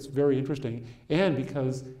very interesting, and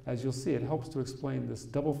because, as you'll see, it helps to explain this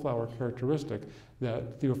double flower characteristic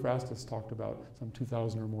that Theophrastus talked about some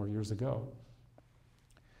 2,000 or more years ago.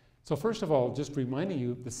 So first of all, just reminding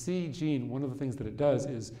you, the C gene, one of the things that it does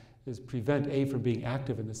is prevent A from being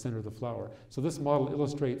active in the center of the flower. So this model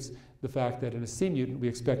illustrates the fact that in a C mutant, we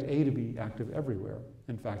expect A to be active everywhere.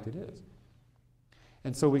 In fact, it is.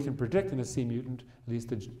 And so we can predict in a C mutant, at least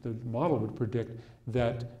the model would predict,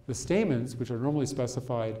 that the stamens, which are normally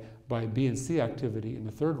specified by B and C activity in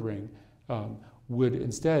the third ring, would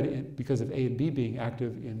instead, because of A and B being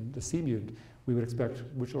active in the C mutant, we would expect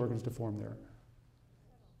which organs to form there?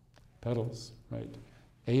 Petals, right?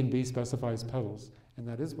 A and B specifies petals, and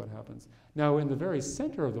that is what happens. Now, in the very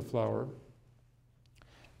center of the flower,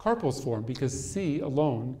 carpels form because C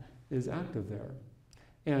alone is active there.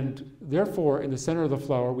 And therefore, in the center of the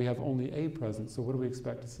flower, we have only A present. So what do we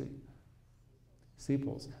expect to see?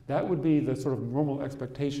 Sepals. That would be the sort of normal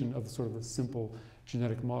expectation of sort of a simple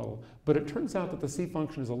genetic model. But it turns out that the C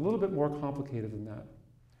function is a little bit more complicated than that.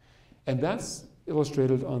 And that's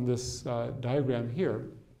illustrated on this diagram here.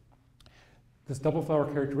 This double flower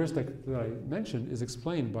characteristic that I mentioned is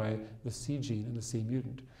explained by the C gene and the C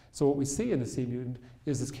mutant. So what we see in the C mutant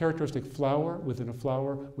is this characteristic flower within a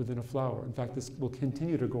flower within a flower. In fact, this will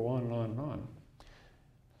continue to go on and on and on.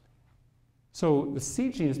 So the C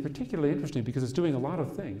gene is particularly interesting because it's doing a lot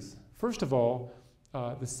of things. First of all,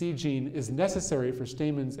 the C gene is necessary for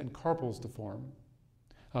stamens and carpels to form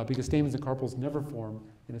because stamens and carpels never form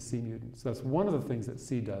in a C mutant. So that's one of the things that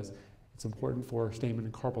C does. It's important for stamen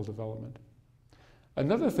and carpel development.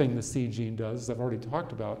 Another thing the C gene does, as I've already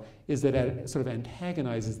talked about, is that it sort of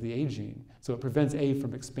antagonizes the A gene. So it prevents A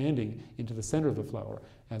from expanding into the center of the flower,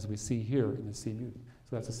 as we see here in the C mutant.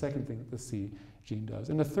 So that's the second thing that the C gene does.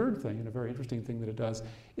 And the third thing, and a very interesting thing that it does,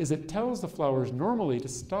 is it tells the flowers normally to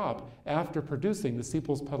stop after producing the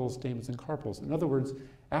sepals, petals, stamens, and carpels. In other words,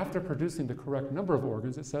 after producing the correct number of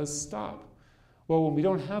organs, it says stop. Well, when we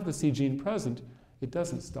don't have the C gene present, it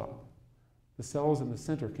doesn't stop. The cells in the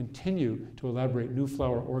center continue to elaborate new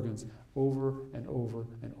flower organs over and over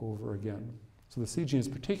and over again. So the C gene is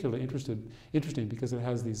particularly interesting because it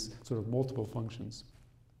has these sort of multiple functions.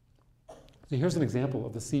 So here's an example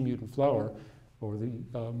of the C mutant flower, or the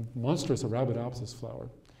monstrous Arabidopsis flower.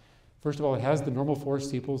 First of all, it has the normal 4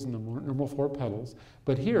 sepals and the normal 4 petals,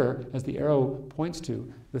 but here, as the arrow points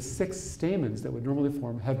to, the 6 stamens that would normally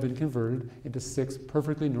form have been converted into 6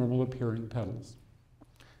 perfectly normal appearing petals.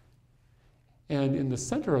 And in the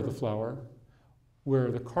center of the flower,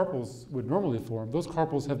 where the carpels would normally form, those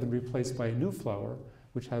carpels have been replaced by a new flower,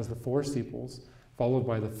 which has the 4 sepals, followed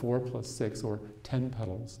by the 4 plus 6, or 10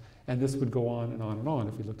 petals. And this would go on and on and on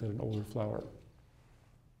if we looked at an older flower.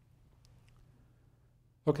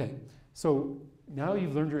 Okay, so now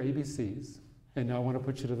you've learned your ABCs, and now I want to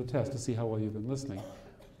put you to the test to see how well you've been listening.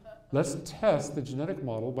 Let's test the genetic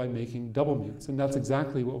model by making double mutes, and that's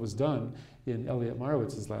exactly what was done in Elliot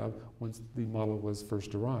Meyerowitz's lab once the model was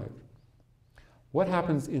first derived. What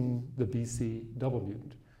happens in the BC double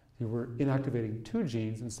mutant? We're inactivating 2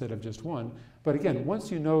 genes instead of just 1, but again,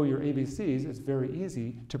 once you know your ABCs, it's very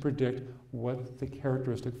easy to predict what the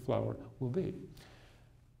characteristic flower will be.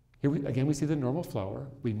 Here again, we see the normal flower.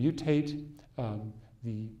 We mutate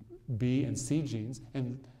the B and C genes,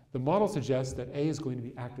 and the model suggests that A is going to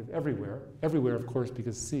be active everywhere. Everywhere, of course,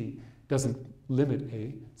 because C doesn't limit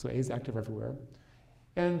A, so A is active everywhere.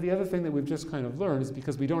 And the other thing that we've just kind of learned is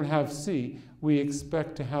because we don't have C, we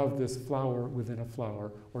expect to have this flower within a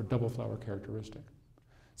flower, or double flower characteristic.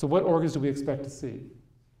 So what organs do we expect to see?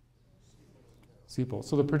 Sepals.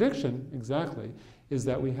 So the prediction, exactly, is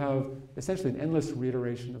that we have essentially an endless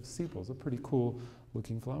reiteration of sepals, a pretty cool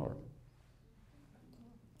looking flower.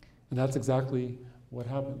 And that's exactly what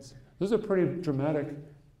happens. This is a pretty dramatic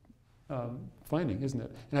finding, isn't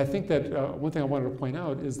it? And I think that one thing I wanted to point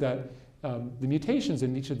out is that the mutations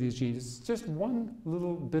in each of these genes is just one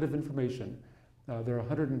little bit of information. There are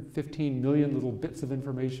 115 million little bits of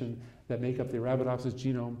information that make up the Arabidopsis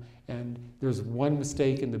genome, and there's one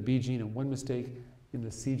mistake in the B gene and one mistake in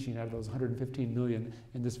the C gene out of those 115 million,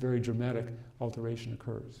 and this very dramatic alteration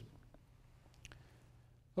occurs.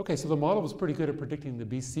 Okay, so the model was pretty good at predicting the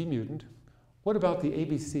BC mutant. What about the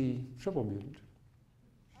ABC triple mutant?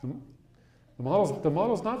 The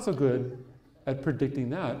model's not so good at predicting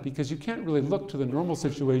that, because you can't really look to the normal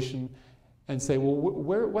situation and say, well,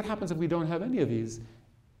 what happens if we don't have any of these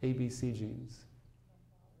ABC genes?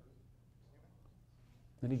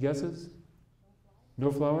 Any guesses?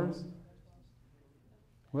 No flowers?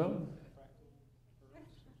 Well,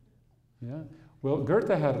 yeah. Well, Goethe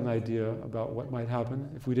had an idea about what might happen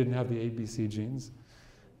if we didn't have the ABC genes,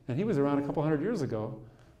 and he was around a couple hundred years ago.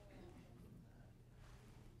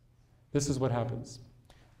 This is what happens.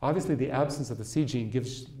 Obviously, the absence of the C gene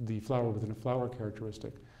gives the flower within a flower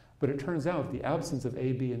characteristic, but it turns out the absence of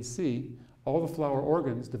A, B, and C, all the flower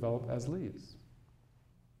organs develop as leaves.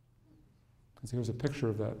 And so here's a picture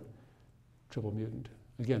of that triple mutant.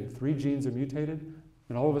 Again, 3 genes are mutated,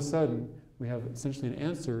 and all of a sudden, we have essentially an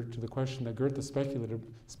answer to the question that Goethe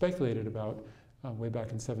speculated about way back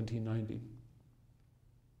in 1790.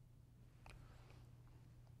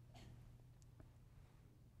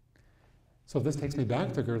 So this takes me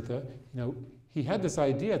back to Goethe. You know, he had this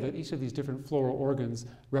idea that each of these different floral organs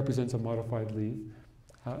represents a modified leaf.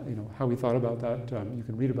 You know, how he thought about that, you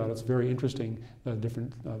can read about it. It's very interesting,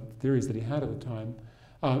 different theories that he had at the time.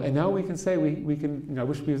 And now we can say, we can, you know, I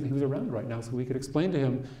wish he was around right now so we could explain to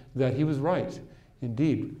him that he was right,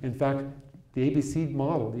 indeed. In fact, the ABC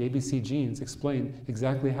model, the ABC genes explain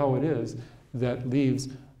exactly how it is that leaves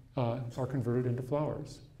are converted into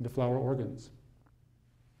flowers, into flower organs.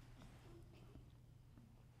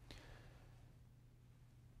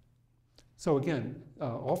 So again,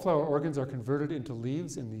 all flower organs are converted into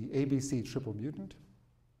leaves in the ABC triple mutant.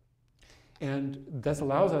 And this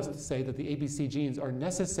allows us to say that the ABC genes are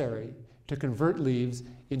necessary to convert leaves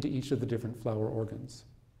into each of the different flower organs.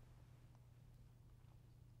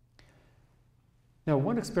 Now,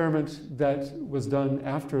 one experiment that was done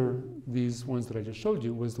after these ones that I just showed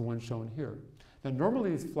you was the one shown here. Now, normally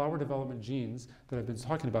these flower development genes that I've been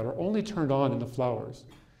talking about are only turned on in the flowers.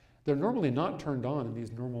 They're normally not turned on in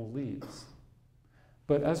these normal leaves.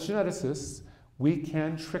 But as geneticists, we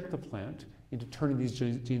can trick the plant into turning these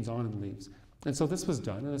genes on in leaves. And so this was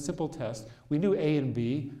done in a simple test. We knew A and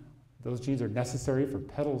B Those genes are necessary for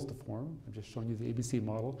petals to form. I've just shown you the ABC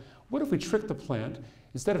model. What if we trick the plant?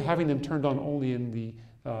 Instead of having them turned on only in the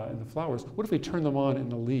flowers, what if we turn them on in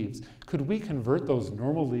the leaves? Could we convert those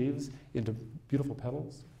normal leaves into beautiful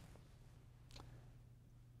petals?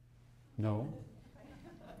 No.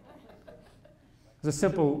 It's a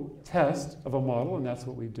simple test of a model, and that's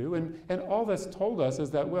what we do. And all that's told us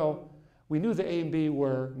is that, well, we knew the A and B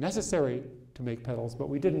were necessary to make petals, but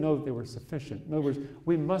we didn't know that they were sufficient. In other words,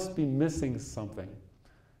 we must be missing something.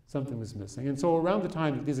 Something was missing. And so around the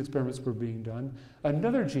time that these experiments were being done,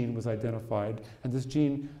 another gene was identified, and this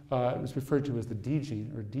gene was referred to as the D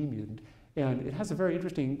gene, or D mutant. And it has a very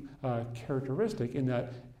interesting characteristic in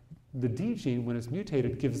that the D gene, when it's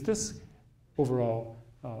mutated, gives this overall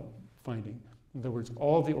finding. In other words,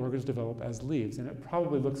 all the organs develop as leaves. And it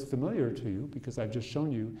probably looks familiar to you because I've just shown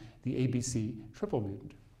you the ABC triple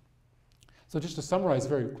mutant. So just to summarize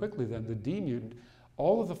very quickly then, the D mutant,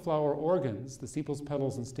 all of the flower organs, the sepals,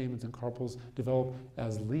 petals, and stamens and carpels, develop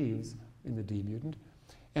as leaves in the D mutant.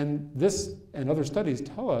 And this and other studies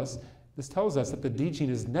tells us that the D gene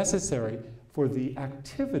is necessary for the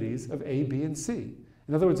activities of A, B, and C.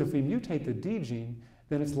 In other words, if we mutate the D gene,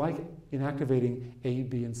 then it's like inactivating A,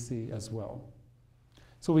 B, and C as well.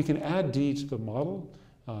 So we can add D to the model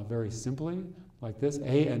very simply, like this.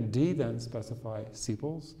 A and D then specify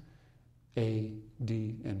sepals. A,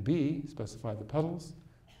 D, and B specify the petals.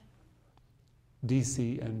 D,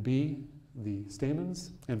 C, and B, the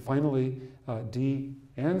stamens. And finally, D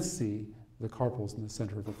and C, the carpels in the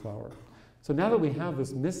center of the flower. So now that we have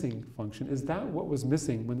this missing function, is that what was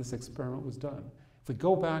missing when this experiment was done? If we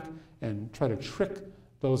go back and try to trick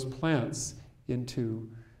those plants into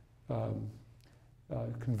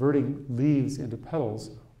converting leaves into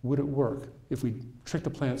petals, would it work if we trick the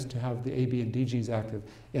plants to have the A, B, and D genes active?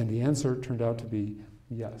 And the answer turned out to be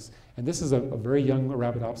yes. And this is a very young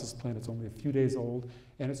Arabidopsis plant. It's only a few days old.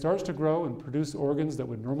 And it starts to grow and produce organs that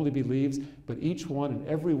would normally be leaves, but each one and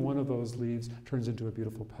every one of those leaves turns into a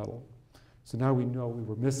beautiful petal. So now we know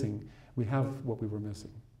we have what we were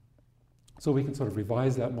missing. So we can sort of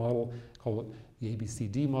revise that model, call it the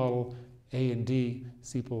ABCD model. A and D,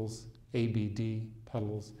 sepals, ABD,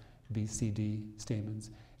 petals, BCD, stamens,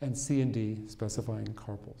 and C and D specifying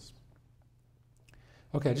carpels.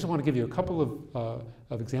 Okay, I just want to give you a couple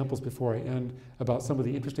of examples before I end about some of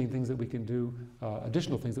the interesting things that we can do,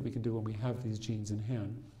 additional things that we can do when we have these genes in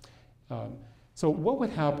hand. So what would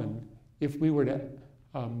happen if we were to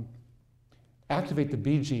activate the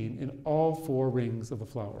B gene in all 4 rings of the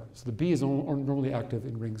flower? So the B is normally active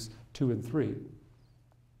in rings 2 and 3.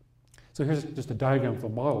 So here's just a diagram of a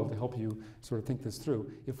model to help you sort of think this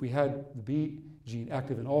through. If we had the B gene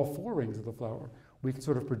active in all 4 rings of the flower, we can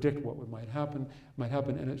sort of predict what might happen,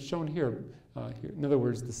 and it's shown here. In other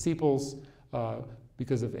words, the sepals,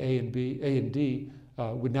 because of A and D,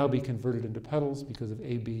 would now be converted into petals because of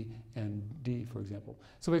A, B, and D, for example.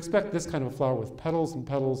 So we expect this kind of a flower with petals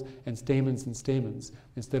and stamens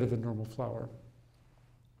instead of the normal flower.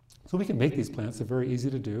 So we can make these plants. They're very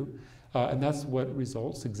easy to do. And that's what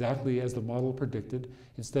results exactly as the model predicted.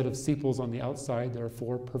 Instead of sepals on the outside, there are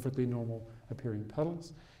 4 perfectly normal appearing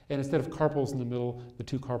petals. And instead of carpels in the middle, the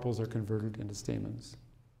 2 carpels are converted into stamens.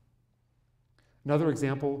 Another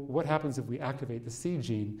example, what happens if we activate the C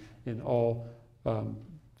gene in all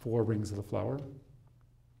 4 rings of the flower?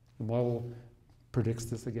 The model predicts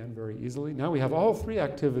this again very easily. Now we have all 3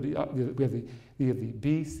 activity, we have the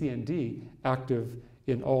B, C, and D active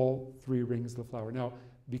in all 3 rings of the flower. Now,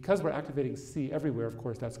 because we're activating C everywhere, of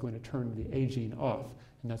course, that's going to turn the A gene off,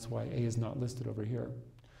 and that's why A is not listed over here.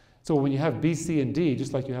 So when you have B, C, and D,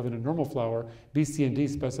 just like you have in a normal flower, B, C, and D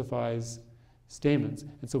specifies stamens,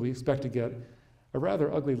 and so we expect to get a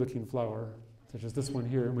rather ugly-looking flower, such as this one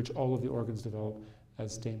here, in which all of the organs develop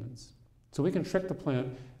as stamens. So we can trick the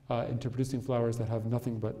plant into producing flowers that have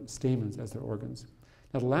nothing but stamens as their organs.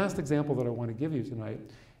 Now, the last example that I want to give you tonight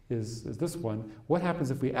is this one. What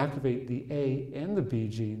happens if we activate the A and the B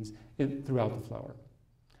genes throughout the flower?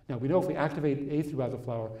 Now, we know if we activate A throughout the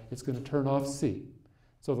flower, it's going to turn off C.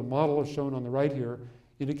 So the model shown on the right here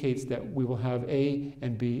indicates that we will have A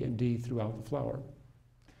and B and D throughout the flower.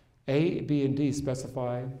 A, B, and D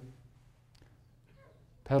specify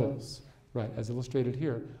petals, right, as illustrated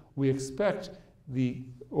here. We expect the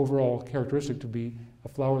overall characteristic to be a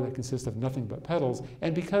flower that consists of nothing but petals,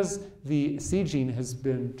 and because the C gene has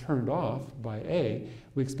been turned off by A,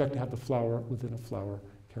 we expect to have the flower within a flower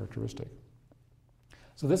characteristic.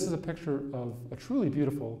 So this is a picture of a truly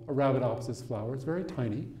beautiful Arabidopsis flower. It's very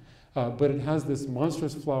tiny, but it has this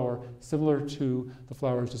monstrous flower similar to the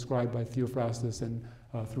flowers described by Theophrastus and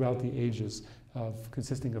throughout the ages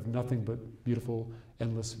consisting of nothing but beautiful,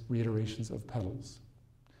 endless reiterations of petals.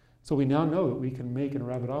 So we now know that we can make an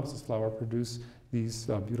Arabidopsis flower produce these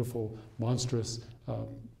beautiful, monstrous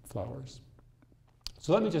flowers.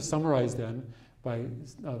 So let me just summarize then by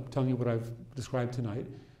telling you what I've described tonight.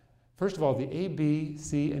 First of all, the A, B,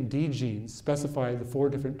 C, and D genes specify the 4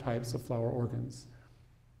 different types of flower organs.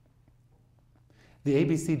 The A,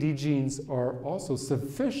 B, C, D genes are also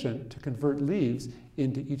sufficient to convert leaves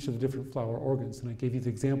into each of the different flower organs. And I gave you the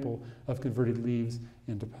example of converted leaves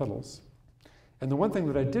into petals. And the one thing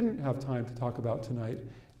that I didn't have time to talk about tonight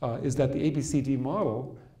is that the ABCD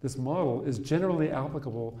model, this model is generally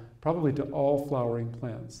applicable probably to all flowering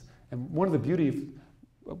plants. And one of the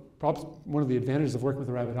advantages of working with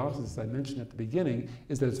Arabidopsis, as I mentioned at the beginning,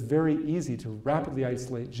 is that it's very easy to rapidly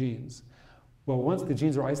isolate genes. Well, once the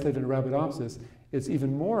genes are isolated in Arabidopsis, it's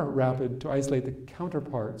even more rapid to isolate the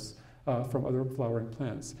counterparts from other flowering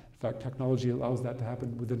plants. In fact, technology allows that to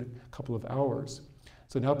happen within a couple of hours.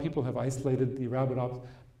 So now people have isolated the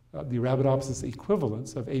Arabidopsis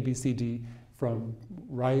equivalents of ABCD from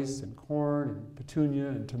rice and corn and petunia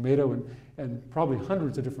and tomato and probably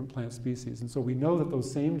hundreds of different plant species. And so we know that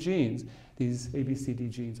those same genes, these ABCD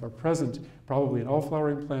genes, are present probably in all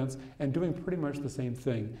flowering plants and doing pretty much the same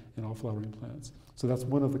thing in all flowering plants. So that's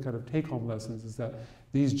one of the kind of take-home lessons, is that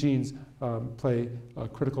these genes play a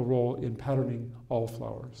critical role in patterning all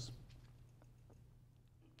flowers.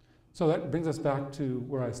 So that brings us back to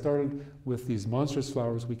where I started with these monstrous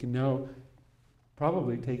flowers. We can now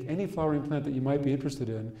probably take any flowering plant that you might be interested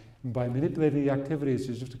in, and by manipulating the activities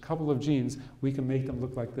to just a couple of genes, we can make them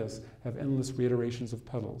look like this, have endless reiterations of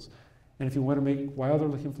petals. And if you want to make wilder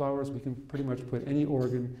looking flowers, we can pretty much put any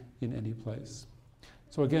organ in any place.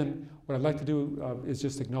 So again, what I'd like to do is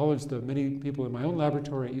just acknowledge the many people in my own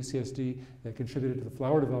laboratory at UCSD that contributed to the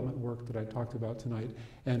flower development work that I talked about tonight,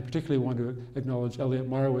 and particularly want to acknowledge Elliot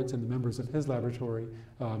Marowitz and the members of his laboratory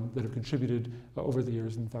that have contributed over the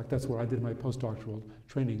years. In fact, that's where I did my postdoctoral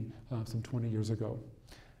training some 20 years ago.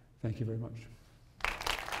 Thank you very much.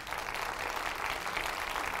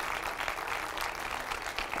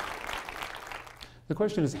 The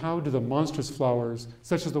question is, how do the monstrous flowers,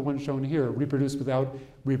 such as the one shown here, reproduce without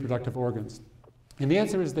reproductive organs? And the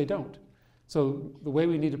answer is they don't. So the way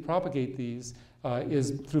we need to propagate these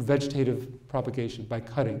is through vegetative propagation, by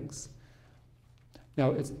cuttings.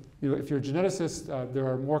 Now, if you're a geneticist, there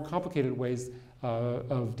are more complicated ways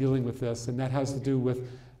of dealing with this, and that has to do with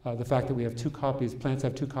the fact that we have 2 copies, plants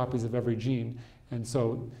have 2 copies of every gene. And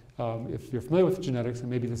so if you're familiar with genetics, and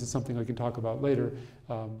maybe this is something I can talk about later,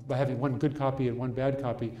 by having one good copy and one bad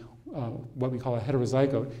copy, what we call a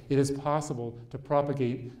heterozygote, it is possible to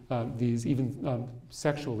propagate these even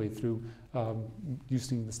sexually through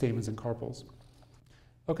using the stamens and carpels.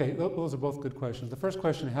 Okay, those are both good questions. The first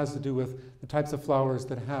question has to do with the types of flowers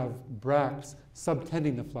that have bracts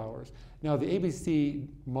subtending the flowers. Now, the ABCD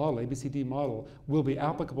model, will be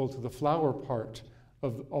applicable to the flower part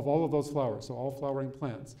of all of those flowers, so all flowering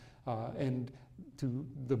plants. And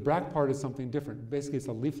the bract part is something different. Basically, it's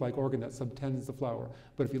a leaf-like organ that subtends the flower.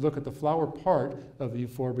 But if you look at the flower part of the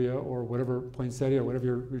euphorbia or whatever, poinsettia or whatever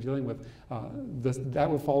you're dealing with, that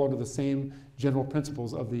would fall under the same general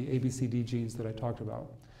principles of the ABCD genes that I talked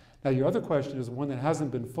about. Now, your other question is one that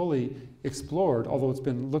hasn't been fully explored, although it's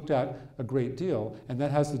been looked at a great deal, and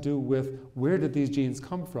that has to do with where did these genes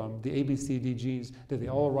come from, the ABCD genes? Did they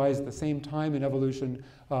all arise at the same time in evolution,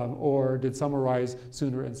 or did some arise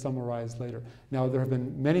sooner and some arise later? Now, there have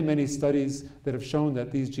been many, many studies that have shown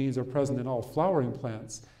that these genes are present in all flowering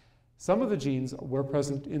plants. Some of the genes were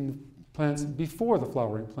present in plants before the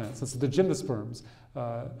flowering plants. This is the gymnosperms,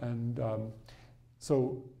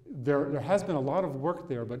 so there has been a lot of work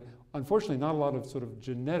there, but unfortunately not a lot of sort of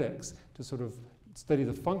genetics to sort of study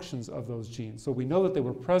the functions of those genes. So we know that they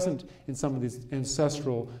were present in some of these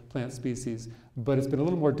ancestral plant species, but it's been a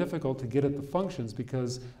little more difficult to get at the functions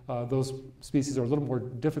because those species are a little more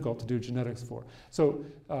difficult to do genetics for. So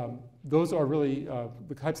those are really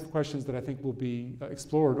the types of questions that I think will be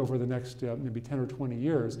explored over the next maybe 10 or 20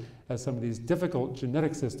 years as some of these difficult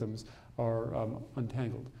genetic systems are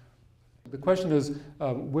untangled. The question is,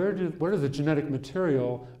 where does the genetic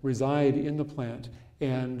material reside in the plant,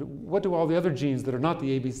 and what do all the other genes that are not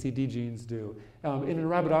the ABCD genes do? In an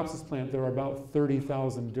Arabidopsis plant, there are about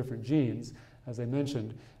 30,000 different genes, as I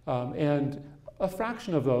mentioned, and a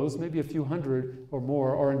fraction of those, maybe a few hundred or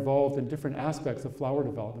more, are involved in different aspects of flower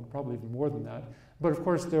development, probably even more than that. But of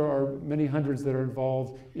course, there are many hundreds that are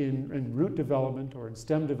involved in root development or in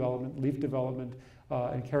stem development, leaf development,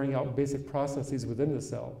 and carrying out basic processes within the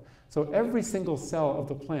cell. So every single cell of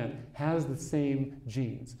the plant has the same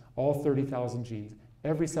genes, all 30,000 genes.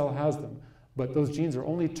 Every cell has them. but those genes are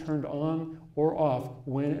only turned on or off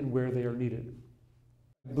when and where they are needed.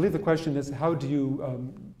 I believe the question is, how do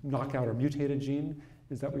you knock out or mutate a gene?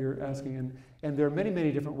 Is that what you're asking? And there are many,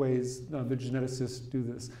 many different ways the geneticists do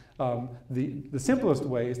this. The simplest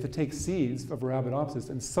way is to take seeds of Arabidopsis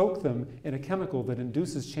and soak them in a chemical that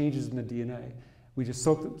induces changes in the DNA. We just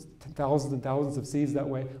soak thousands and thousands of seeds that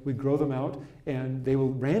way. We grow them out, and they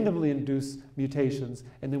will randomly induce mutations,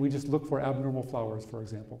 and then we just look for abnormal flowers, for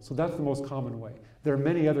example. So that's the most common way. There are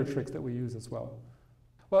many other tricks that we use as well.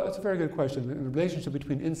 Well, it's a very good question. The relationship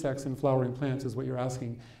between insects and flowering plants is what you're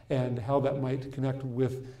asking, and how that might connect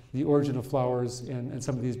with the origin of flowers and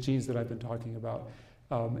some of these genes that I've been talking about.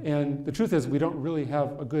 And the truth is, we don't really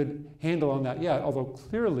have a good handle on that yet, although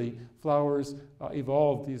clearly flowers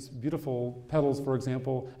evolved these beautiful petals, for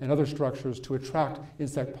example, and other structures to attract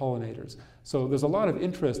insect pollinators. So there's a lot of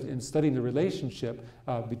interest in studying the relationship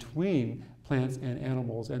between plants and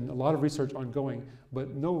animals, and a lot of research ongoing, but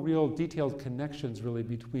no real detailed connections really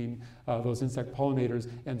between those insect pollinators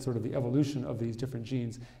and sort of the evolution of these different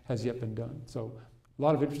genes has yet been done. So a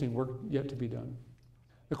lot of interesting work yet to be done.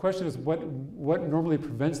 The question is, what normally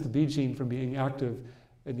prevents the B gene from being active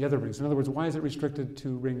in the other rings? In other words, why is it restricted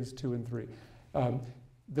to rings 2 and 3?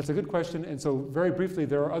 That's a good question, and so very briefly,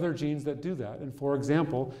 there are other genes that do that. And for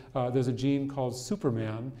example, there's a gene called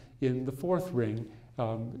Superman in the 4th ring.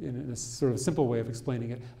 In a sort of simple way of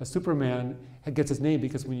explaining it, a Superman gets its name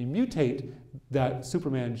because when you mutate that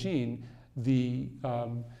Superman gene, the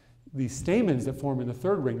stamens that form in the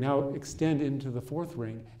 3rd ring now extend into the 4th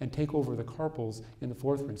ring and take over the carpels in the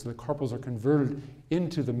 4th ring. So the carpels are converted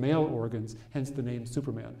into the male organs, hence the name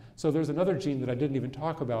Superman. So there's another gene that I didn't even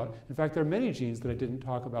talk about. In fact, there are many genes that I didn't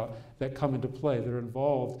talk about that come into play, that are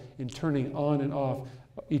involved in turning on and off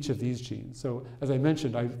each of these genes. So as I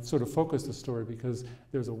mentioned, I sort of focused the story because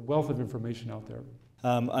there's a wealth of information out there.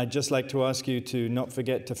 I'd just like to ask you to not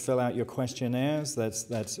forget to fill out your questionnaires.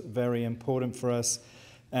 That's very important for us.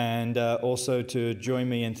 And also to join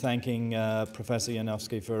me in thanking Professor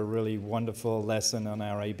Yanofsky for a really wonderful lesson on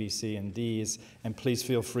our ABC and Ds. And please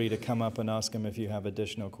feel free to come up and ask him if you have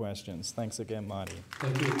additional questions. Thanks again, Marty.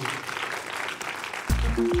 Thank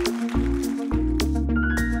you.